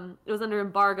 It was under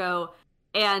embargo,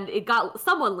 and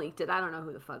someone leaked it. I don't know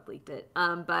who the fuck leaked it.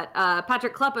 But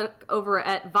Patrick Klepek over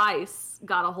at Vice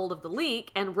got a hold of the leak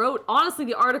and wrote honestly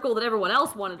the article that everyone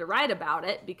else wanted to write about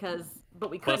it but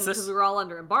we couldn't because we were all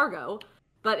under embargo.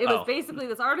 But it was basically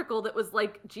this article that was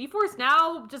like, GeForce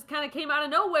Now just kind of came out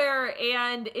of nowhere,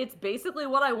 and it's basically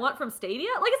what I want from Stadia.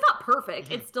 Like, it's not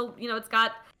perfect. It's still, it's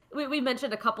got... We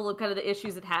mentioned a couple of kind of the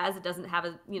issues it has. It doesn't have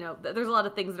there's a lot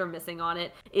of things that are missing on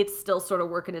it. It's still sort of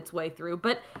working its way through.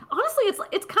 But honestly,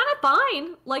 it's kind of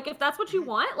fine. Like, if that's what you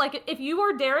want. Like, if you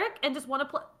are Derek and just want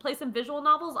to play some visual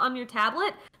novels on your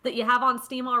tablet that you have on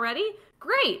Steam already,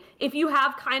 great. If you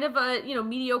have kind of a,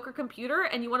 mediocre computer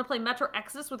and you want to play Metro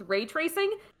Exodus with ray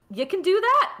tracing, you can do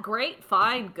that. Great,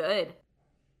 fine, good.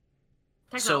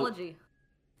 Technology. So,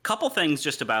 couple things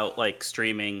just about, like,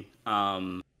 streaming,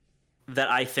 that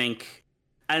I think,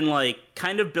 and like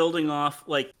kind of building off,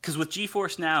 like, because with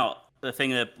GeForce Now, the thing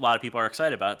that a lot of people are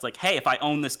excited about, it's like, hey, if I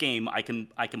own this game, I can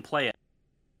play it.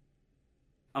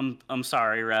 I'm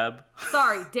sorry, Reb.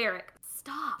 Sorry, Derek.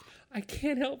 Stop. I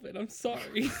can't help it. I'm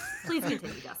sorry. Please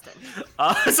continue, Dustin.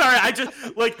 Sorry,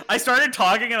 I started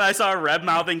talking and I saw Reb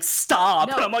mouthing stop,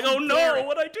 No, and I'm like, oh no, Derek.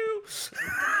 what'd I do?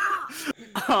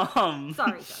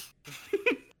 Sorry, Jeff.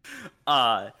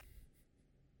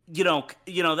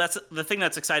 That's the thing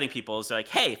that's exciting people is like,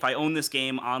 hey, if I own this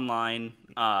game online,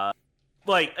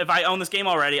 like if I own this game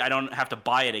already, I don't have to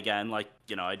buy it again, like,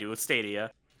 I do with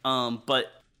Stadia. But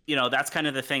that's kind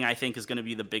of the thing I think is going to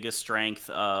be the biggest strength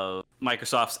of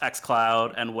Microsoft's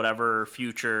xCloud and whatever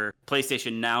future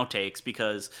PlayStation Now takes,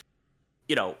 because,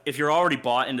 if you're already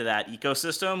bought into that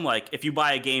ecosystem, like if you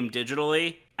buy a game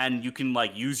digitally and you can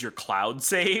like use your cloud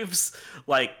saves,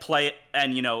 like play it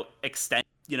and, extend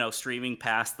streaming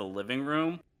past the living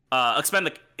room,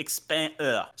 extend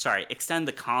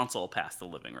the console past the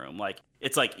living room. Like,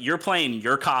 it's like you're playing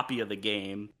your copy of the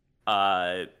game.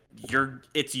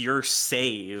 It's your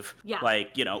save. Yeah.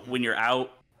 Like, when you're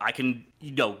out, I can,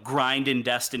 grind in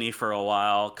Destiny for a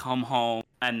while, come home,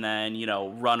 and then,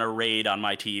 run a raid on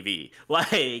my TV.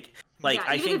 Like yeah,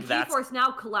 I even think if that's GeForce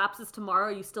Now collapses tomorrow,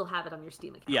 you still have it on your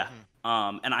Steam account. Yeah.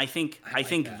 And I think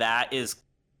that is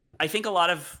I think a lot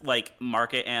of like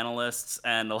market analysts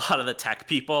and a lot of the tech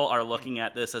people are looking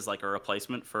at this as like a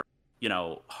replacement for,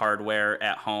 hardware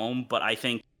at home. But I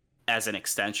think as an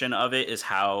extension of it is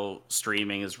how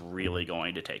streaming is really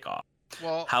going to take off.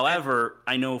 Well, However,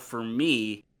 I know for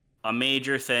me, a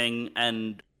major thing,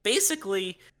 and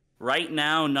basically right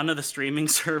now, none of the streaming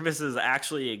services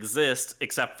actually exist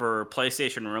except for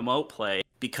PlayStation Remote Play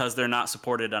because they're not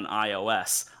supported on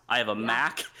iOS. I have a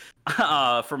Mac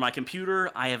for my computer.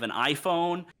 I have an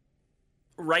iPhone.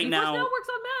 Right now works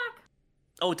on Mac.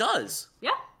 Oh, it does?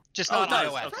 Yeah. just not it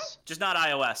does. iOS. Okay. Just not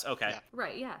iOS. Okay. Yeah.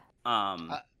 Right. Yeah.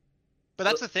 But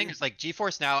that's the thing is like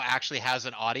GeForce Now actually has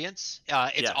an audience.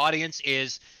 Its Yeah. audience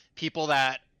is people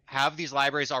that have these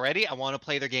libraries already and want to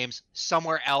play their games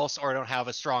somewhere else or don't have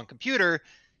a strong computer.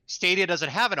 Stadia doesn't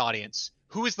have an audience.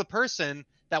 Who is the person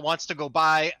that wants to go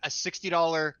buy a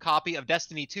 $60 copy of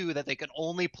Destiny 2 that they can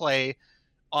only play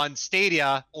on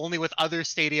Stadia, only with other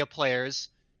Stadia players?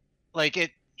 Like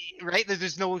it, right?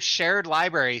 There's no shared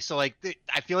library. So like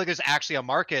I feel like there's actually a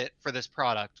market for this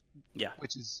product. Yeah.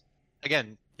 Which is,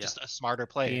 again, just a smarter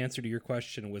play. The answer to your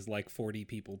question was like 40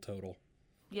 people total.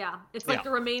 Yeah. It's like Yeah.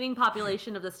 the remaining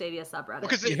population of the Stadia subreddit.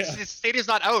 Because Stadia's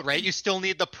not out, right? You still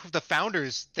need the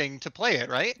founders thing to play it,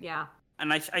 right? Yeah.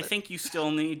 And I think you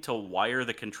still need to wire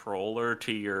the controller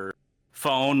to your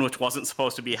phone, which wasn't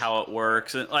supposed to be how it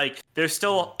works. And like, there's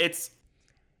still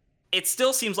it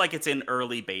still seems like it's in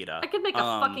early beta. I could make a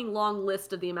fucking long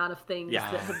list of the amount of things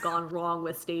Yeah. that have gone wrong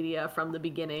with Stadia from the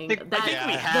beginning. I think That-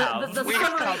 we have. The We've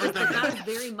summary covered is that them. that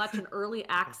is very much an early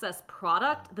access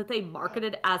product that they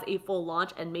marketed as a full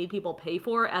launch and made people pay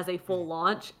for as a full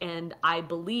launch. And I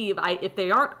believe if they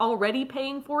aren't already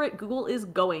paying for it, Google is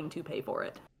going to pay for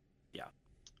it.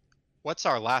 What's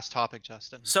our last topic,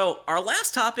 Justin? So our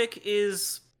last topic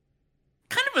is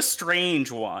kind of a strange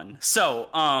one. So,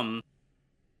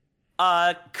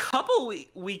 a couple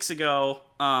weeks ago,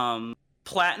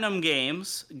 Platinum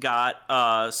Games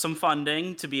got some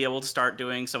funding to be able to start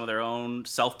doing some of their own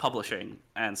self-publishing.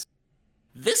 And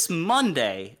this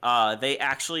Monday, they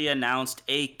actually announced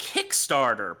a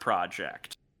Kickstarter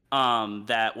project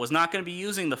that was not going to be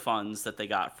using the funds that they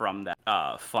got from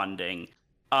that funding.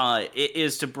 It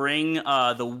is to bring the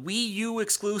Wii U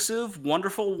exclusive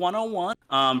Wonderful 101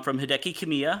 from Hideki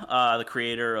Kamiya, the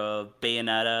creator of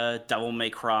Bayonetta, Devil May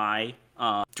Cry,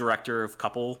 director of a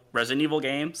couple Resident Evil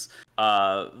games,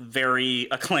 very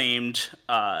acclaimed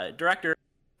director.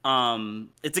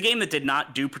 It's a game that did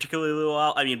not do particularly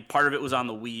well. I mean, part of it was on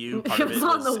the Wii U. Part It of was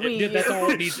on the Wii. Yeah, that's all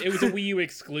it needs. It was a Wii U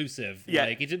exclusive. Yeah,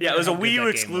 Like, it didn't it was matter a how Wii good U that game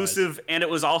was. exclusive, and it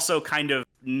was also kind of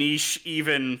niche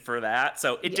even for that.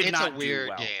 So it did It's not a weird do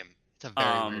well. game. It's a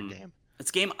very weird game. It's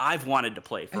a game I've wanted to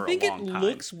play for I think a it long time.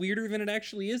 looks weirder than it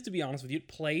actually is, to be honest with you. It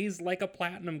plays like a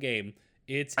Platinum game.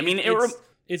 It's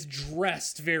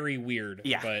dressed very weird.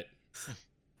 Yeah. But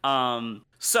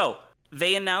So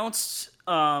they announced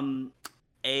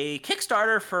a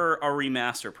Kickstarter for a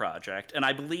remaster project, and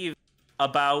I believe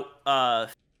about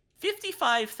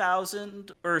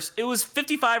 55,000, or it was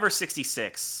 55 or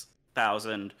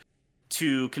 66,000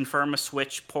 to confirm a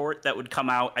Switch port that would come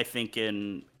out, I think,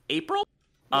 in April.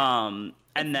 And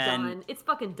then Done. It's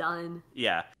fucking done.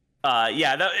 yeah.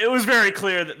 It was very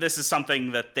clear that this is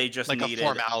something that they just Like needed. a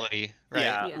formality, right?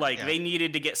 Yeah, Yeah. like Yeah. they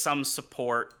needed to get some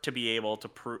support to be able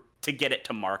to get it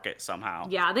to market somehow.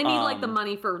 Yeah, they need like the Um,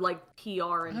 money for like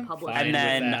PR and I'm publishing. fine And with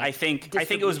then that. I think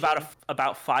it was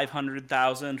about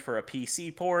 500,000 for a PC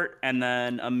port, and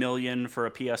then $1 million for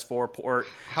a PS4 port.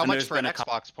 How And much there's for an been a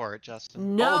couple- Xbox port,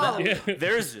 Justin? No. Yeah.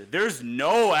 There's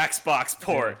no Xbox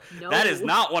port. No. That is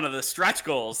not one of the stretch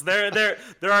goals. There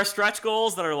are stretch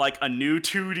goals that are like a new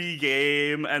 2D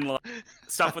game and like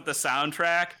stuff with the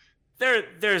soundtrack.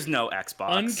 There's no Xbox.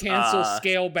 uncancel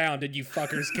Scalebound, and you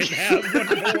fuckers can have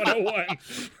Wonderful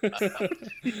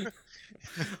 101.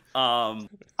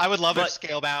 I would love But- if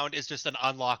Scalebound is just an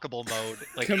unlockable mode,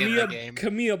 like in the game.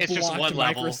 Kamiya It's just blocked one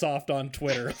level. Microsoft on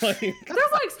Twitter. Like,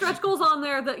 There's like stretch goals on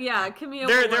there that Camille.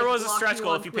 There will, like, was a block stretch you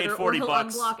goal on if you paid Twitter, $40 or he'll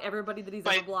bucks. unblock everybody that he's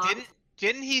ever But blocked.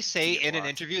 didn't he say Get in an blocked.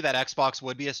 interview that Xbox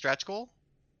would be a stretch goal?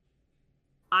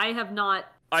 I have not.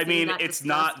 I seen mean, that it's discussed.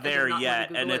 not I do there not want to yet,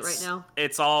 Google and it right now.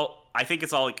 it's all. I think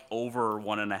it's all like over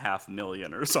 1.5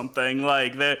 million or something.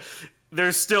 Like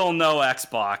there's still no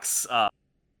Xbox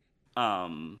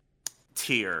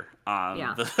tier on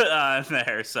the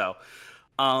there. So,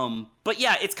 but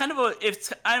yeah, it's kind of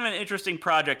an interesting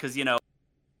project because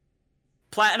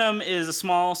Platinum is a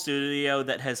small studio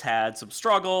that has had some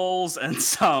struggles and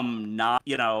some not,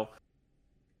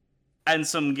 and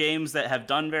some games that have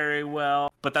done very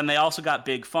well. But then they also got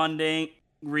big funding.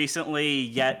 recently,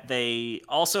 yet they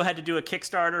also had to do a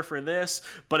Kickstarter for this,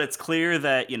 but it's clear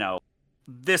that,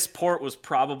 this port was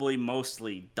probably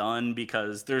mostly done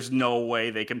because there's no way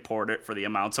they can port it for the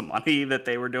amounts of money that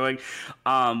they were doing.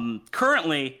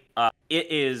 Currently,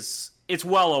 it's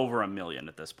well over 1 million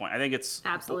at this point. I think it's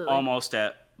Absolutely. almost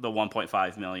at the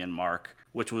 1.5 million mark,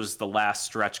 which was the last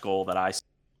stretch goal that I saw.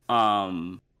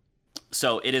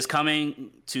 So it is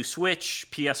coming to Switch,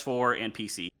 PS4, and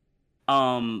PC.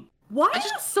 Why do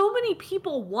so many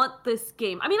people want this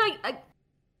game? I mean,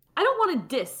 I don't want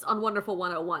to diss on Wonderful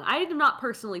 101. I have not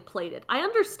personally played it. I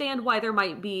understand why there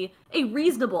might be a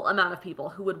reasonable amount of people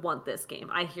who would want this game.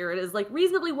 I hear it is like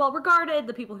reasonably well regarded.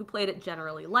 The people who played it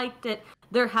generally liked it.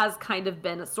 There has kind of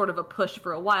been a sort of a push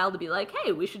for a while to be like,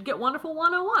 hey, we should get Wonderful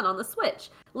 101 on the Switch.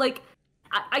 Like,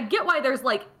 I get why there's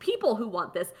like people who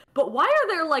want this, but why are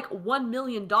there like $1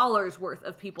 million worth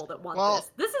of people that want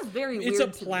this? This is very weird. It's a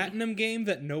platinum game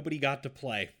that nobody got to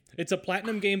play. It's a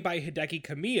platinum game by Hideki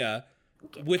Kamiya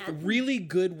with really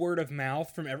good word of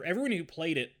mouth from everyone who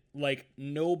played it. Like,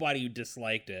 nobody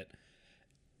disliked it.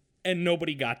 And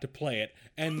nobody got to play it.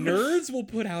 And nerds will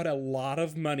put out a lot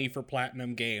of money for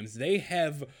platinum games. They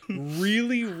have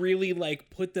really, really like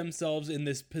put themselves in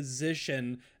this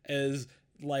position as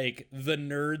like the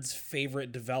nerd's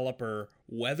favorite developer,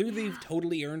 whether they've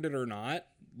totally earned it or not.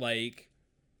 Like,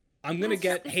 I'm gonna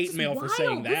get hate mail for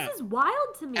saying that. This is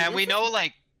wild to me. And we know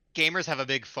like gamers have a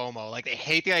big FOMO. Like, they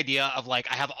hate the idea of like,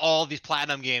 I have all these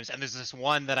platinum games and there's this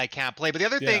one that I can't play. But the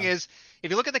other thing is, if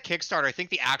you look at the Kickstarter, I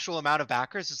think the actual amount of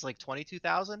backers is like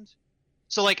 22,000.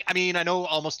 So like, I mean, I know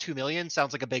almost 2 million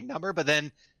sounds like a big number, but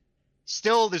then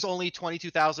still there's only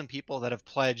 22,000 people that have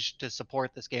pledged to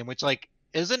support this game, which like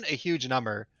isn't a huge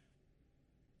number.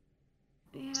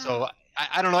 Yeah. So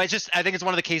I don't know. I think it's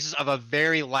one of the cases of a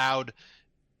very loud,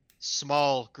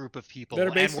 small group of people that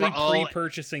are basically and we're all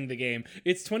pre-purchasing the game.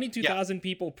 It's 22,000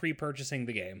 people pre-purchasing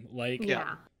the game. Like,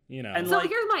 you know. And so like,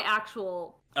 here's my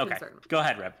actual concern. Go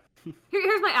ahead, Reb.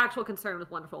 Here's my actual concern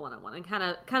with Wonderful 101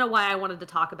 and kind of why I wanted to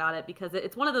talk about it, because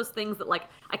it's one of those things that like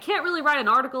I can't really write an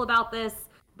article about this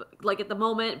like at the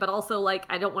moment, but also like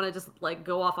I don't want to just like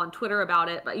go off on Twitter about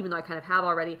it, but even though I kind of have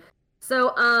already.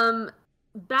 So so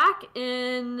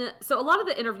a lot of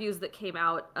the interviews that came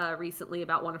out recently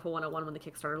about Wonderful 101 when the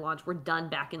Kickstarter launched were done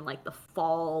back in like the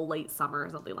fall, late summer or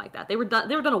something like that. They were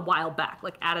done a while back,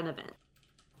 like at an event.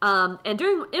 And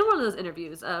in one of those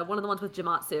interviews, one of the ones with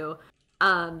Jimatsu,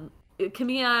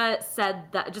 Kamiya said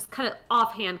that, just kind of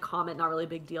offhand comment, not really a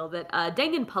big deal, that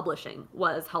Dangan Publishing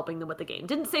was helping them with the game.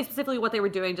 Didn't say specifically what they were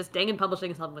doing, just Dangan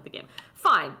Publishing is helping with the game.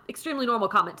 Fine. Extremely normal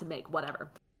comment to make, whatever.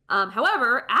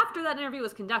 However, after that interview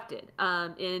was conducted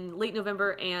in late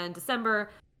November and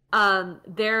December,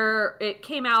 it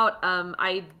came out,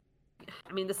 I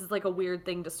mean, this is like a weird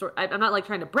thing to I'm not like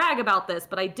trying to brag about this,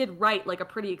 but I did write like a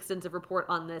pretty extensive report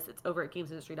on this. It's over at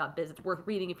gamesindustry.biz. It's worth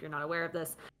reading if you're not aware of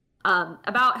this.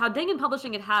 About how Dangan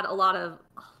Publishing had a lot of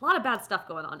bad stuff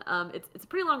going on. It's a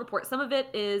pretty long report. Some of it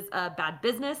is bad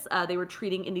business. They were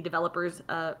treating indie developers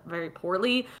very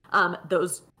poorly.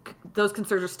 Those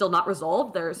concerns are still not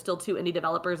resolved. There are still 2 indie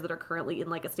developers that are currently in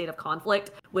like a state of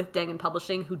conflict with Dangan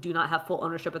Publishing who do not have full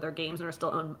ownership of their games and are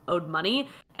still owed money.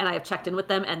 And I have checked in with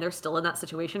them, and they're still in that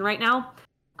situation right now.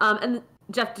 And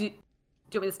Jeff, do you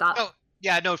want me to stop? Oh,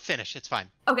 yeah, no, finish. It's fine.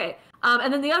 Okay.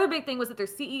 And then the other big thing was that their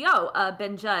CEO,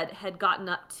 Ben Judd, had gotten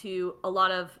up to a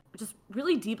lot of just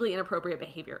really deeply inappropriate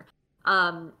behavior.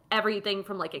 Everything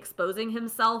from like exposing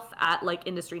himself at like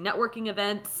industry networking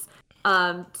events,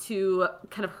 to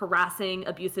kind of harassing,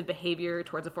 abusive behavior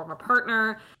towards a former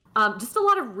partner. Just a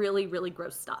lot of really, really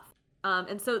gross stuff.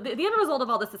 And so the end result of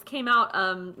all this came out,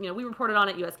 we reported on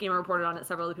it, US Gamer reported on it,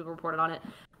 several other people reported on it.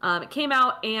 It came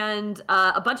out, and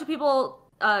a bunch of people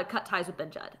cut ties with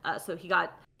Ben Judd. So he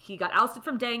got ousted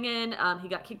from Dangan. He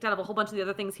got kicked out of a whole bunch of the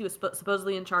other things he was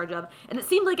supposedly in charge of. And it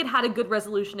seemed like it had a good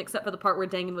resolution, except for the part where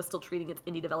Dangan was still treating its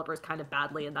indie developers kind of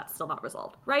badly, and that's still not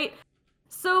resolved, right?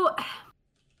 So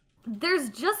there's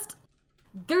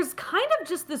kind of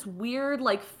just this weird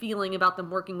like feeling about them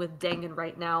working with Dangan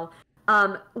right now.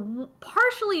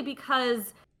 Partially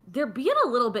because they're being a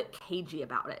little bit cagey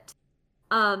about it.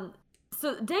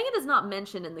 So Dangan is not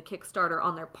mentioned in the Kickstarter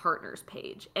on their partners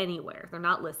page anywhere. They're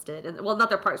not listed. And well, not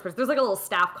their partners page. There's like a little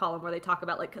staff column where they talk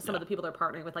about like some of the people they're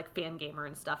partnering with, like Fangamer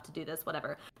and stuff, to do this,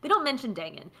 whatever. They don't mention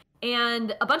Dangan.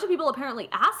 And a bunch of people apparently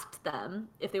asked them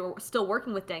if they were still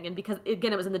working with Dangan, because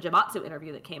again, it was in the Jimatsu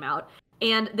interview that came out.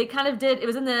 And they kind of it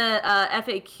was in the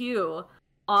FAQ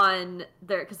on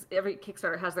their, because every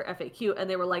Kickstarter has their FAQ, and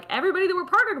they were like, everybody that we're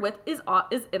partnered with is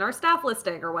in our staff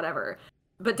listing or whatever.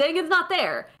 But Dangan's not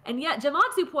there. And yet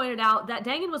Gematsu pointed out that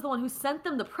Dangan was the one who sent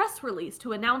them the press release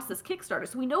to announce this Kickstarter.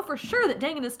 So we know for sure that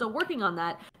Dangan is still working on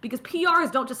that, because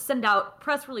PRs don't just send out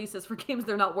press releases for games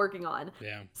they're not working on.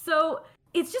 Yeah. So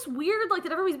it's just weird, like,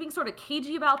 that everybody's being sort of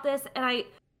cagey about this. And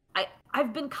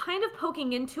I've been kind of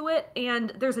poking into it,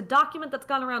 and there's a document that's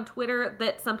gone around Twitter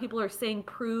that some people are saying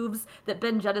proves that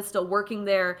Ben Judd is still working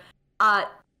there.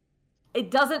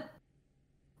 It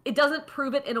doesn't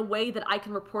prove it in a way that I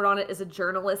can report on it as a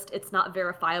journalist. It's not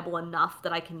verifiable enough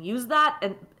that I can use that.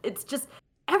 And it's just,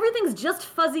 everything's just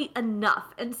fuzzy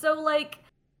enough. And so, like,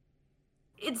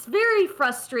 it's very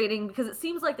frustrating because it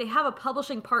seems like they have a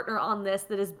publishing partner on this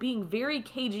that is being very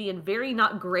cagey and very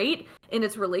not great in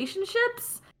its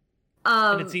relationships.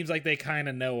 And it seems like they kind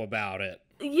of know about it.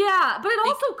 Yeah, but it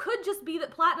also could just be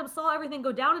that Platinum saw everything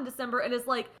go down in December and is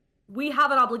like, we have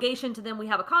an obligation to them, we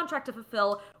have a contract to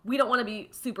fulfill, we don't want to be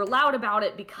super loud about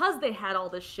it because they had all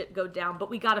this shit go down, but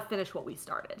we got to finish what we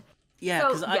started. Yeah,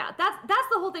 so that's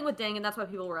the whole thing with Dangan, and that's why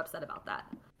people were upset about that.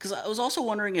 Because I was also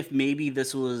wondering if maybe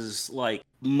this was, like,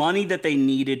 money that they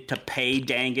needed to pay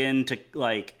Dangan to,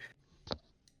 like,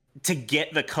 to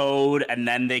get the code, and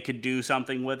then they could do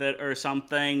something with it or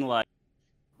something, like...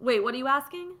 Wait, what are you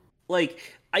asking?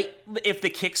 Like, if the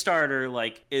Kickstarter,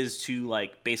 like, is to,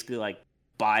 like, basically, like,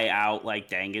 buy out, like,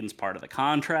 Dangan's part of the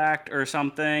contract or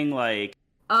something, like...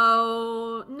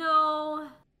 Oh, no.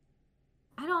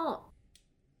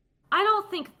 I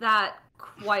don't think that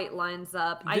quite lines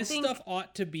up. This stuff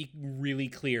ought to be really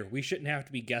clear. We shouldn't have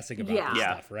to be guessing about this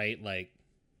stuff, right? Like...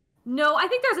 No, I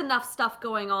think there's enough stuff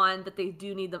going on that they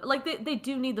do need they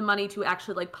do need the money to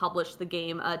actually, like, publish the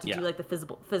game, to do, like,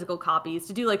 the physical copies,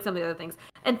 to do, like, some of the other things.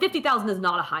 And 50,000 is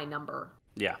not a high number.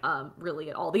 Yeah.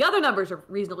 Really at all. The other numbers are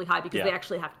reasonably high because they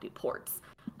actually have to do ports.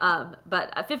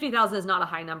 But 50,000 is not a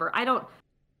high number. I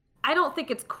don't think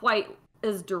it's quite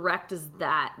as direct as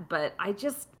that, but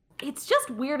it's just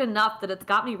weird enough that it's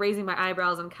got me raising my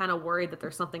eyebrows and kind of worried that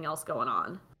there's something else going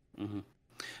on. Mm-hmm.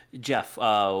 Jeff,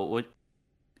 what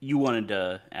you wanted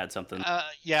to add something?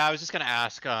 Yeah, I was just going to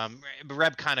ask,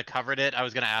 Reb kind of covered it. I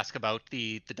was going to ask about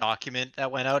the document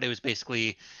that went out. It was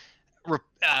basically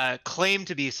claimed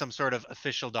to be some sort of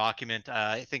official document,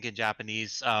 I think in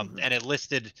Japanese, and it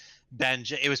listed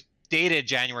it was dated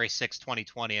January 6,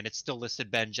 2020, and it still listed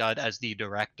Ben Judd as the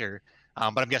director.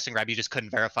 But I'm guessing, Reb, you just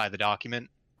couldn't verify the document.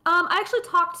 I actually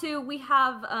talked to, we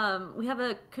have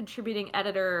a contributing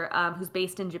editor who's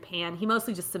based in Japan. He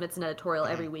mostly just submits an editorial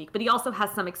every week, but he also has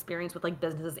some experience with, like,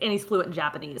 businesses, and he's fluent in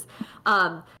Japanese.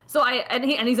 And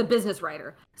he's a business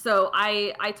writer. So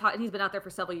I taught, and he's been out there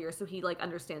for several years, so he, like,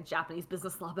 understands Japanese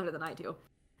business law better than I do.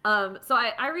 So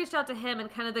I reached out to him, and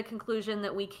kind of the conclusion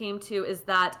that we came to is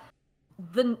that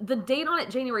the date on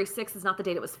it, January 6th, is not the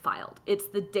date it was filed. It's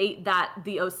the date that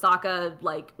the Osaka,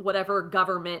 like, whatever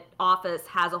government office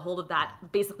has a hold of that,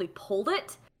 basically pulled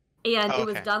it. And it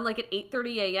was done, like, at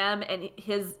 8:30 a.m. And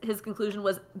his conclusion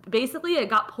was basically it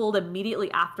got pulled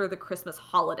immediately after the Christmas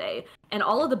holiday. And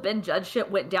all of the Ben Judd shit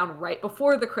went down right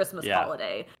before the Christmas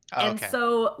holiday. And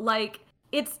so, like,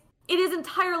 it is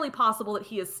entirely possible that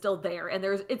he is still there. And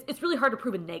it's really hard to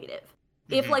prove a negative.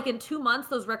 If, like, in 2 months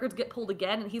those records get pulled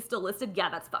again and he's still listed, yeah,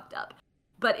 that's fucked up.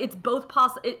 But it's both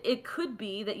possible. It could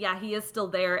be that, yeah, he is still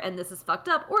there and this is fucked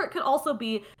up. Or it could also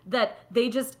be that they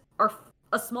just are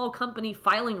a small company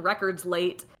filing records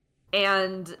late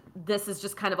and this is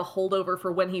just kind of a holdover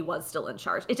for when he was still in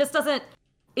charge. It just doesn't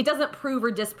prove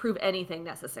or disprove anything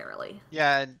necessarily.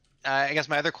 Yeah, I guess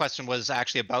my other question was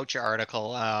actually about your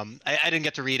article. I didn't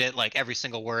get to read it, like, every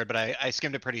single word, but I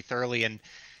skimmed it pretty thoroughly, and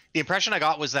the impression I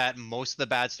got was that most of the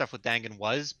bad stuff with Dangan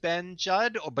was Ben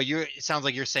Judd, but it sounds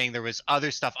like you're saying there was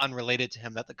other stuff unrelated to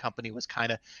him that the company was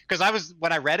kind of... Because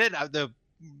when I read it, the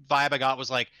vibe I got was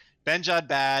like, Ben Judd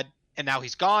bad, and now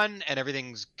he's gone, and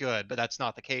everything's good, but that's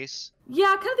not the case. Yeah,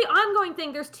 kind of the ongoing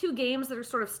thing, there's 2 games that are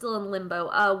sort of still in limbo.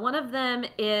 One of them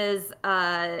is,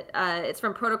 it's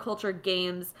from Protoculture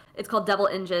Games. It's called Devil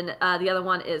Engine. The other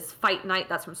one is Fight Night.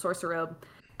 That's from Sorcerer.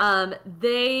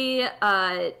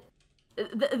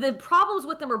 The problems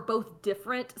with them are both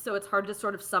different, so it's hard to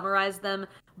sort of summarize them.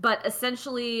 But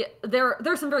essentially, there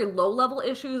are some very low-level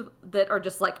issues that are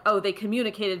just like, oh, they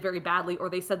communicated very badly, or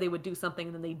they said they would do something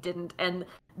and then they didn't. And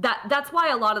that's why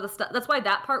a lot of the stuff, that's why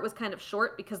that part was kind of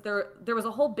short, because there was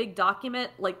a whole big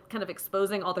document, like, kind of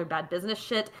exposing all their bad business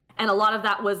shit, and a lot of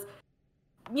that was,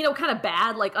 you know, kind of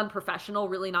bad, like, unprofessional,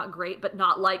 really not great, but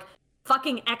not like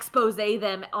fucking expose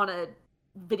them on a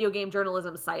video game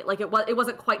journalism site. Like, it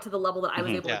wasn't quite to the level that I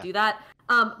was able to do that.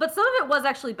 But some of it was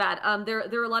actually bad. There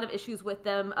are a lot of issues with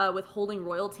them withholding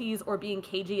royalties or being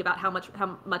cagey about how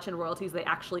much in royalties they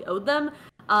actually owed them.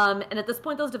 And at this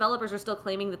point, those developers are still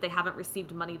claiming that they haven't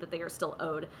received money that they are still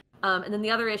owed. And then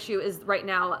the other issue is right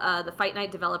now, the Fight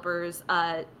Night developers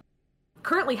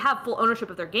currently have full ownership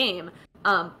of their game,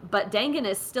 but Dangan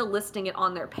is still listing it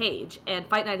on their page. And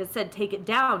Fight Night has said, take it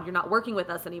down, you're not working with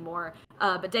us anymore.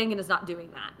 But Dangan is not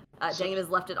doing that. Dangan has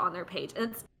left it on their page.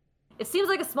 And it seems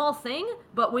like a small thing,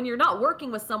 but when you're not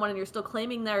working with someone and you're still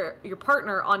claiming your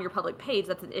partner on your public page,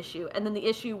 that's an issue. And then the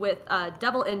issue with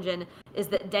Devil Engine is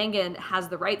that Dangan has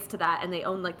the rights to that, and they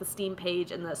own like the Steam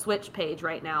page and the Switch page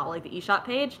right now, like the eShop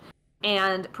page.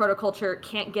 And Protoculture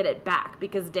can't get it back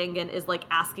because Dangan is like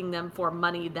asking them for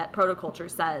money that Protoculture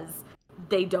says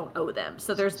they don't owe them.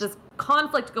 So there's this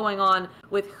conflict going on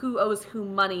with who owes who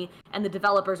money, and the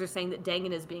developers are saying that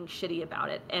Dangan is being shitty about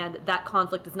it, and that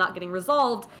conflict is not getting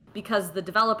resolved because the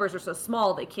developers are so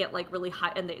small they can't like really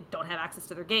and they don't have access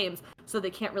to their games, so they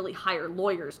can't really hire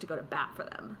lawyers to go to bat for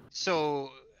them. So,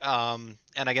 and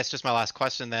I guess just my last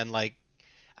question then, like,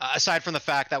 aside from the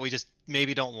fact that we just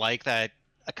maybe don't like that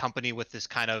a company with this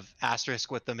kind of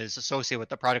asterisk with them is associated with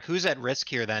the product, who's at risk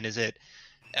here then?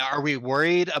 Are we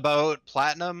worried about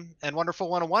Platinum and Wonderful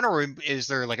 101, or is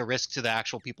there like a risk to the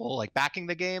actual people like backing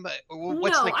the game? I don't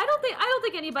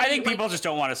think anybody. I think people just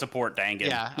don't want to support Dangan.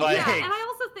 Yeah. Yeah, and I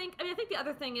also think. I think the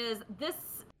other thing is this.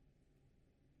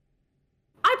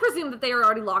 I presume that they are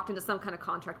already locked into some kind of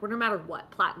contract where no matter what,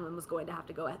 Platinum was going to have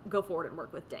to go forward and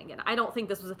work with Dangan. I don't think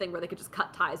this was a thing where they could just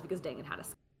cut ties because Dangan had a.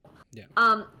 Yeah.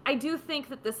 I do think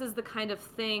that this is the kind of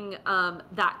thing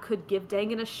that could give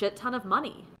Dangan a shit ton of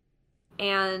money.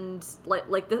 And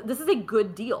this is a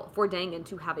good deal for Dangan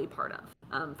to have a part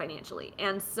of financially.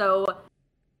 And so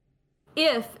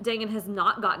if Dangan has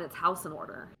not gotten its house in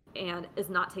order and is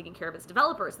not taking care of its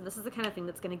developers, then this is the kind of thing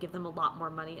that's going to give them a lot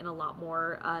more money and a lot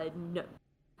more,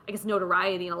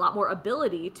 notoriety and a lot more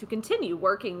ability to continue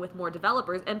working with more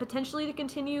developers and potentially to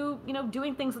continue,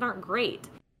 doing things that aren't great.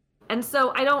 And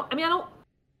so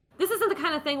this isn't the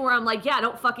kind of thing where I'm like, yeah,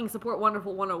 don't fucking support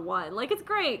Wonderful 101. Like, it's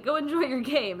great. Go enjoy your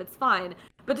game. It's fine.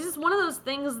 But it's just one of those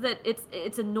things that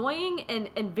it's annoying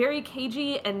and very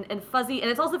cagey and fuzzy. And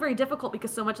it's also very difficult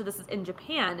because so much of this is in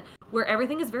Japan, where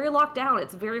everything is very locked down.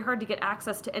 It's very hard to get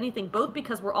access to anything, both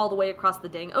because we're all the way across the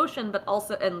dang ocean, but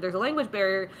also, and there's a language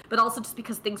barrier, but also just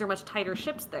because things are much tighter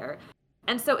ships there.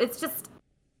 And so it's just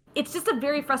a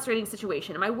very frustrating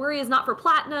situation. And my worry is not for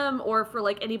Platinum or for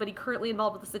like anybody currently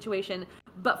involved with the situation,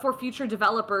 but for future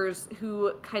developers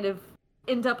who kind of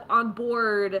end up on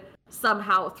board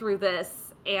somehow through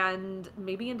this and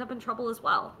maybe end up in trouble as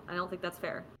well. I don't think that's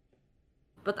fair.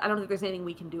 But I don't think there's anything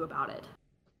we can do about it.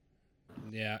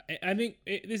 Yeah, I think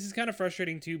this is kind of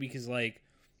frustrating too because, like,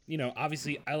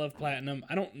 obviously I love Platinum.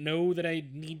 I don't know that I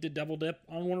need to double dip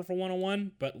on Wonderful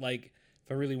 101, but like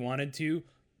if I really wanted to,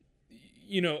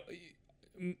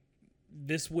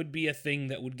 this would be a thing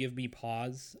that would give me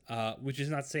pause, which is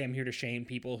not to say I'm here to shame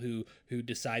people who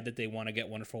decide that they want to get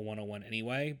Wonderful 101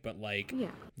 anyway, but like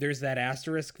there's that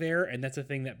asterisk there, and that's a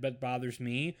thing that bothers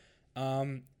me.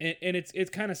 And it's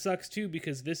kind of sucks too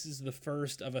because this is the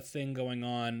first of a thing going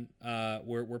on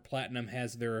where Platinum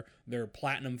has their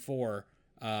Platinum 4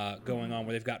 going on,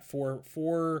 where they've got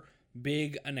four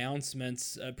big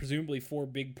announcements, presumably 4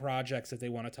 big projects that they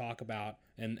want to talk about,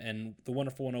 and the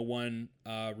Wonderful 101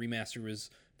 remaster was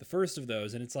the first of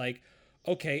those. And it's like,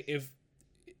 okay,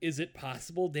 is it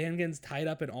possible Dangan's tied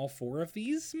up in all 4 of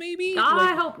these? Maybe.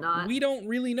 I hope not. We don't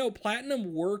really know.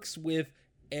 Platinum works with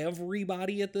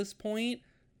everybody at this point,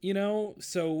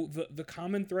 so the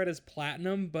common thread is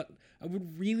Platinum, but I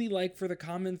would really like for the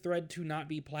common thread to not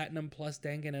be Platinum plus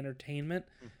Dangan Entertainment.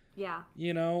 Yeah.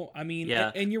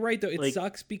 Yeah. And you're right though, it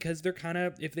sucks because they're kind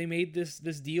of, if they made this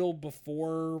deal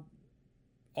before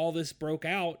all this broke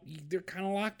out, they're kind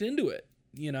of locked into it,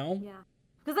 Yeah.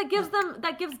 Because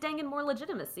that gives Dangan more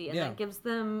legitimacy, and that gives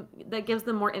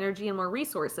them more energy and more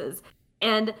resources.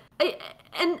 And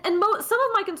some of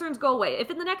my concerns go away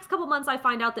if in the next couple months I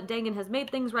find out that Dangan has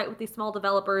made things right with these small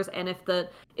developers, and if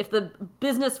the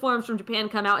business forums from Japan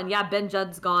come out and Ben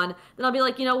Judd's gone, then I'll be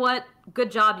like, you know what, good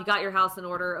job, you got your house in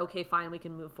order, okay, fine, we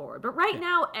can move forward. But right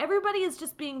now everybody is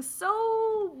just being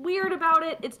so weird about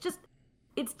it. It's just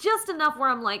enough where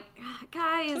I'm like,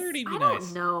 guys, I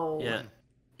don't know. Yeah,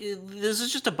 this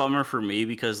is just a bummer for me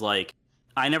because like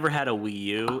I never had a Wii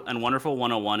U, and Wonderful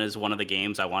 101 is one of the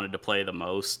games I wanted to play the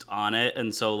most on it.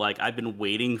 And so, like, I've been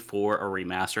waiting for a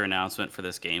remaster announcement for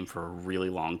this game for a really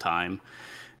long time.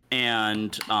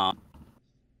 And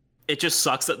it just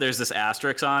sucks that there's this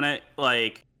asterisk on it.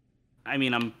 Like, I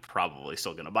mean, I'm probably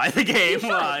still gonna buy the game. You should.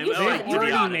 They've to be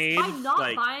already honest. made- By not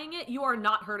like- buying it, you are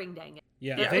not hurting Dang It.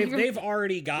 Yeah, Yeah. they've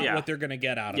already got Yeah. what they're gonna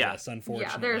get out of Yeah. this,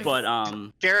 unfortunately. there's-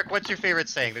 But Derek, what's your favorite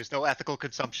saying? There's no ethical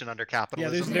consumption under Yeah,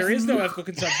 capitalism. there is no ethical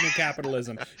consumption in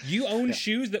capitalism. You own Yeah.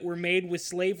 shoes that were made with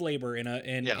slave labor in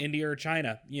Yeah. India or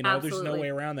China. You know, there's no Absolutely. way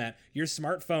around that. Your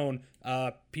smartphone,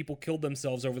 people killed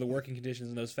themselves over the working conditions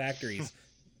in those factories.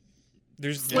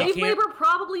 There's you Slave can't- labor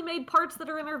probably made parts that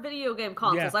are in our video game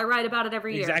consoles. Yeah. I write about it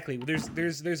every year. Exactly.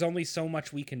 There's only so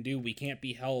much we can do. We can't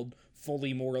be held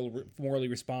fully morally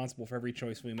responsible for every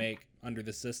choice we make under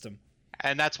the system.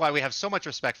 And that's why we have so much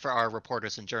respect for our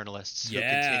reporters and journalists who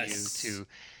Yes. continue to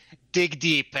dig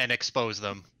deep and expose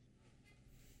them.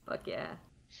 Fuck yeah.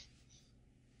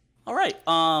 all right.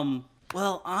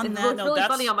 Well, on It's that note, really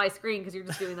that's funny on my screen because you're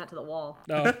just doing that to the wall.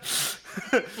 No,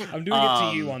 I'm doing it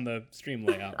to you on the stream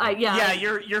layout. yeah,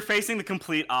 you're facing the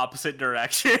complete opposite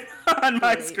direction on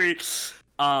my Right. screen.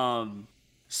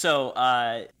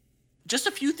 So just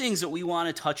a few things that we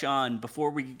want to touch on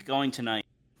before we get going tonight.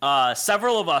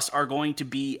 Several of us are going to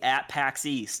be at PAX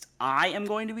East. I am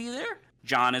going to be there.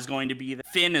 John is going to be there.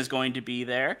 Finn is going to be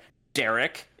there.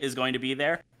 Derek is going to be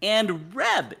there. And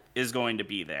Reb is going to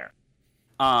be there.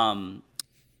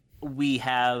 We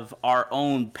have our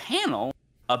own panel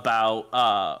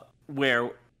about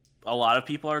where a lot of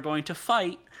people are going to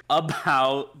fight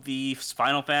about the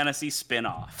Final Fantasy I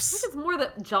spin-offs. think it's more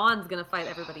that John's gonna fight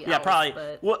everybody else. Yeah, probably.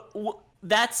 But... What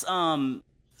that's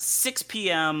 6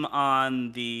 p.m.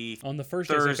 on the On the first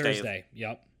Thursday. Thursday.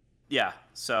 Yep. yeah.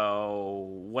 So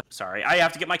what? Sorry, I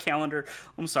have to get my calendar.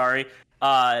 I'm sorry.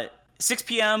 6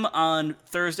 p.m. on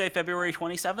Thursday, February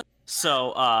 27th.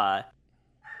 So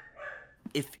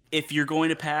if you're going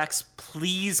to PAX,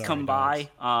 please Sorry, come by.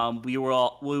 We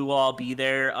will all be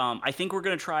there. I think we're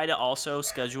gonna try to also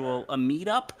schedule a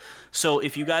meetup. So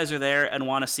if you guys are there and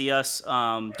want to see us,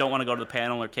 don't want to go to the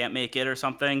panel or can't make it or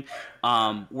something,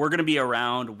 we're gonna be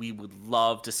around. We would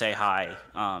love to say hi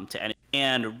to any.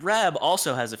 And Reb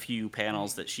also has a few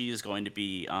panels that she is going to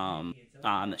be on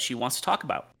that she wants to talk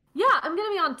about. Yeah, I'm going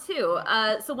to be on two.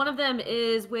 So one of them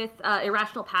is with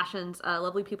Irrational Passions,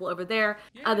 lovely people over there,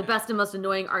 the best and most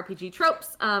annoying RPG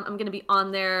tropes. I'm going to be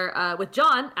on there with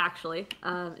John, actually,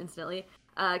 instantly.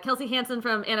 Kelsey Hansen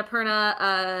from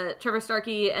Annapurna, Trevor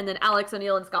Starkey, and then Alex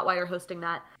O'Neill and Scott White are hosting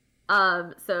that.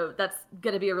 So that's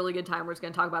going to be a really good time. We're just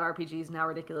going to talk about RPGs and how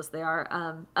ridiculous they are.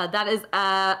 That is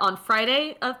on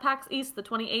Friday of PAX East, the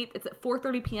 28th. It's at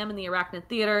 4:30 p.m. in the Arachnid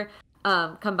Theater.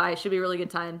 Come by. It should be a really good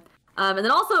time. And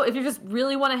then also, if you just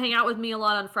really want to hang out with me a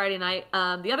lot on Friday night,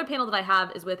 the other panel that I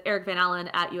have is with Eric Van Allen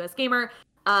at US Gamer.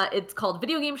 It's called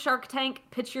Video Game Shark Tank,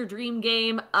 Pitch Your Dream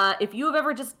Game. If you have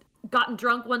ever just gotten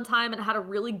drunk one time and had a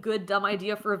really good dumb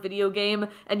idea for a video game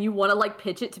and you want to like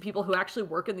pitch it to people who actually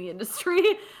work in the industry,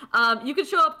 you can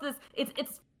show up this.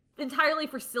 It's entirely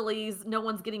for sillies. No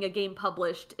one's getting a game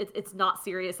published. It's not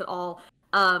serious at all.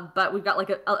 But we've got like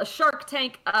a Shark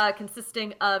Tank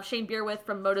consisting of Shane Bierwith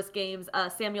from Modus Games,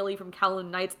 Samuel Lee from Kowloon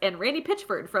Knights, and Randy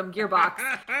Pitchford from Gearbox.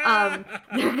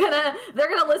 They're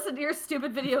gonna listen to your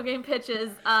stupid video game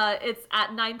pitches. It's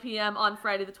at 9 p.m. on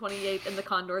Friday the 28th in the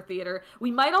Condor Theater.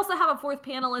 We might also have a fourth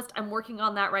panelist. I'm working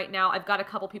on that right now. I've got a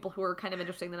couple people who are kind of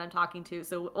interesting that I'm talking to.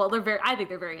 So, well, I think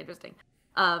they're very interesting.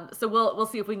 So we'll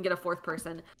see if we can get a fourth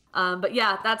person. But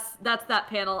yeah, that's that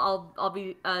panel. I'll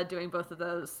be doing both of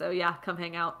those. So yeah, come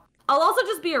hang out. I'll also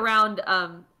just be around.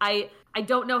 I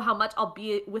don't know how much I'll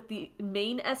be with the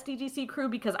main SDGC crew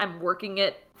because I'm working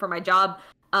it for my job.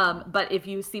 But if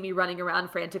you see me running around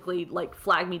frantically, like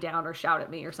flag me down or shout at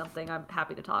me or something, I'm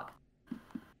happy to talk.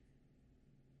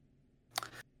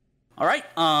 All right.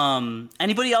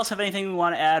 Anybody else have anything we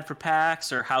want to add for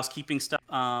PAX or housekeeping stuff?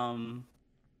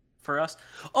 For us.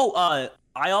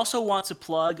 I also want to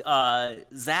plug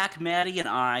Zach, Maddie, and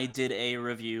I did a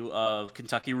review of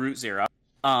Kentucky Route Zero.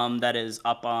 That is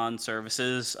up on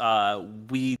services.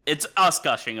 It's us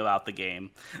gushing about the game.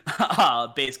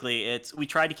 Basically, we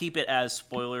tried to keep it as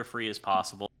spoiler free as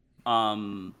possible.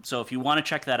 So if you want to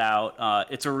check that out,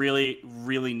 it's a really,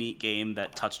 really neat game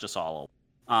that touched us all.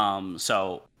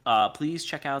 So please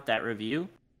check out that review.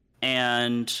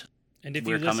 And if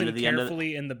you listen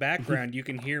carefully in the background, you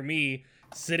can hear me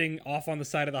sitting off on the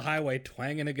side of the highway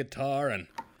twanging a guitar and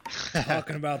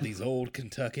talking about these old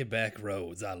Kentucky back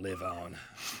roads I live on.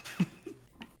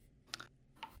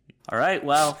 All right,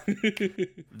 well,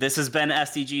 this has been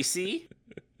SDGC.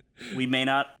 We may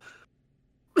not...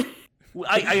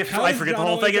 I forget the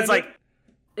whole thing. It's like...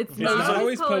 It's not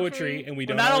always poetry, and we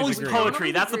don't not always agree. Poetry.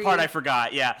 Poetry. That's the part I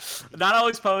forgot. Yeah, not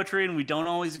always poetry, and we don't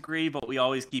always agree, but we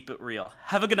always keep it real.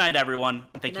 Have a good night, everyone.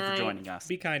 Thank you for joining us.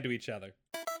 Be kind to each other.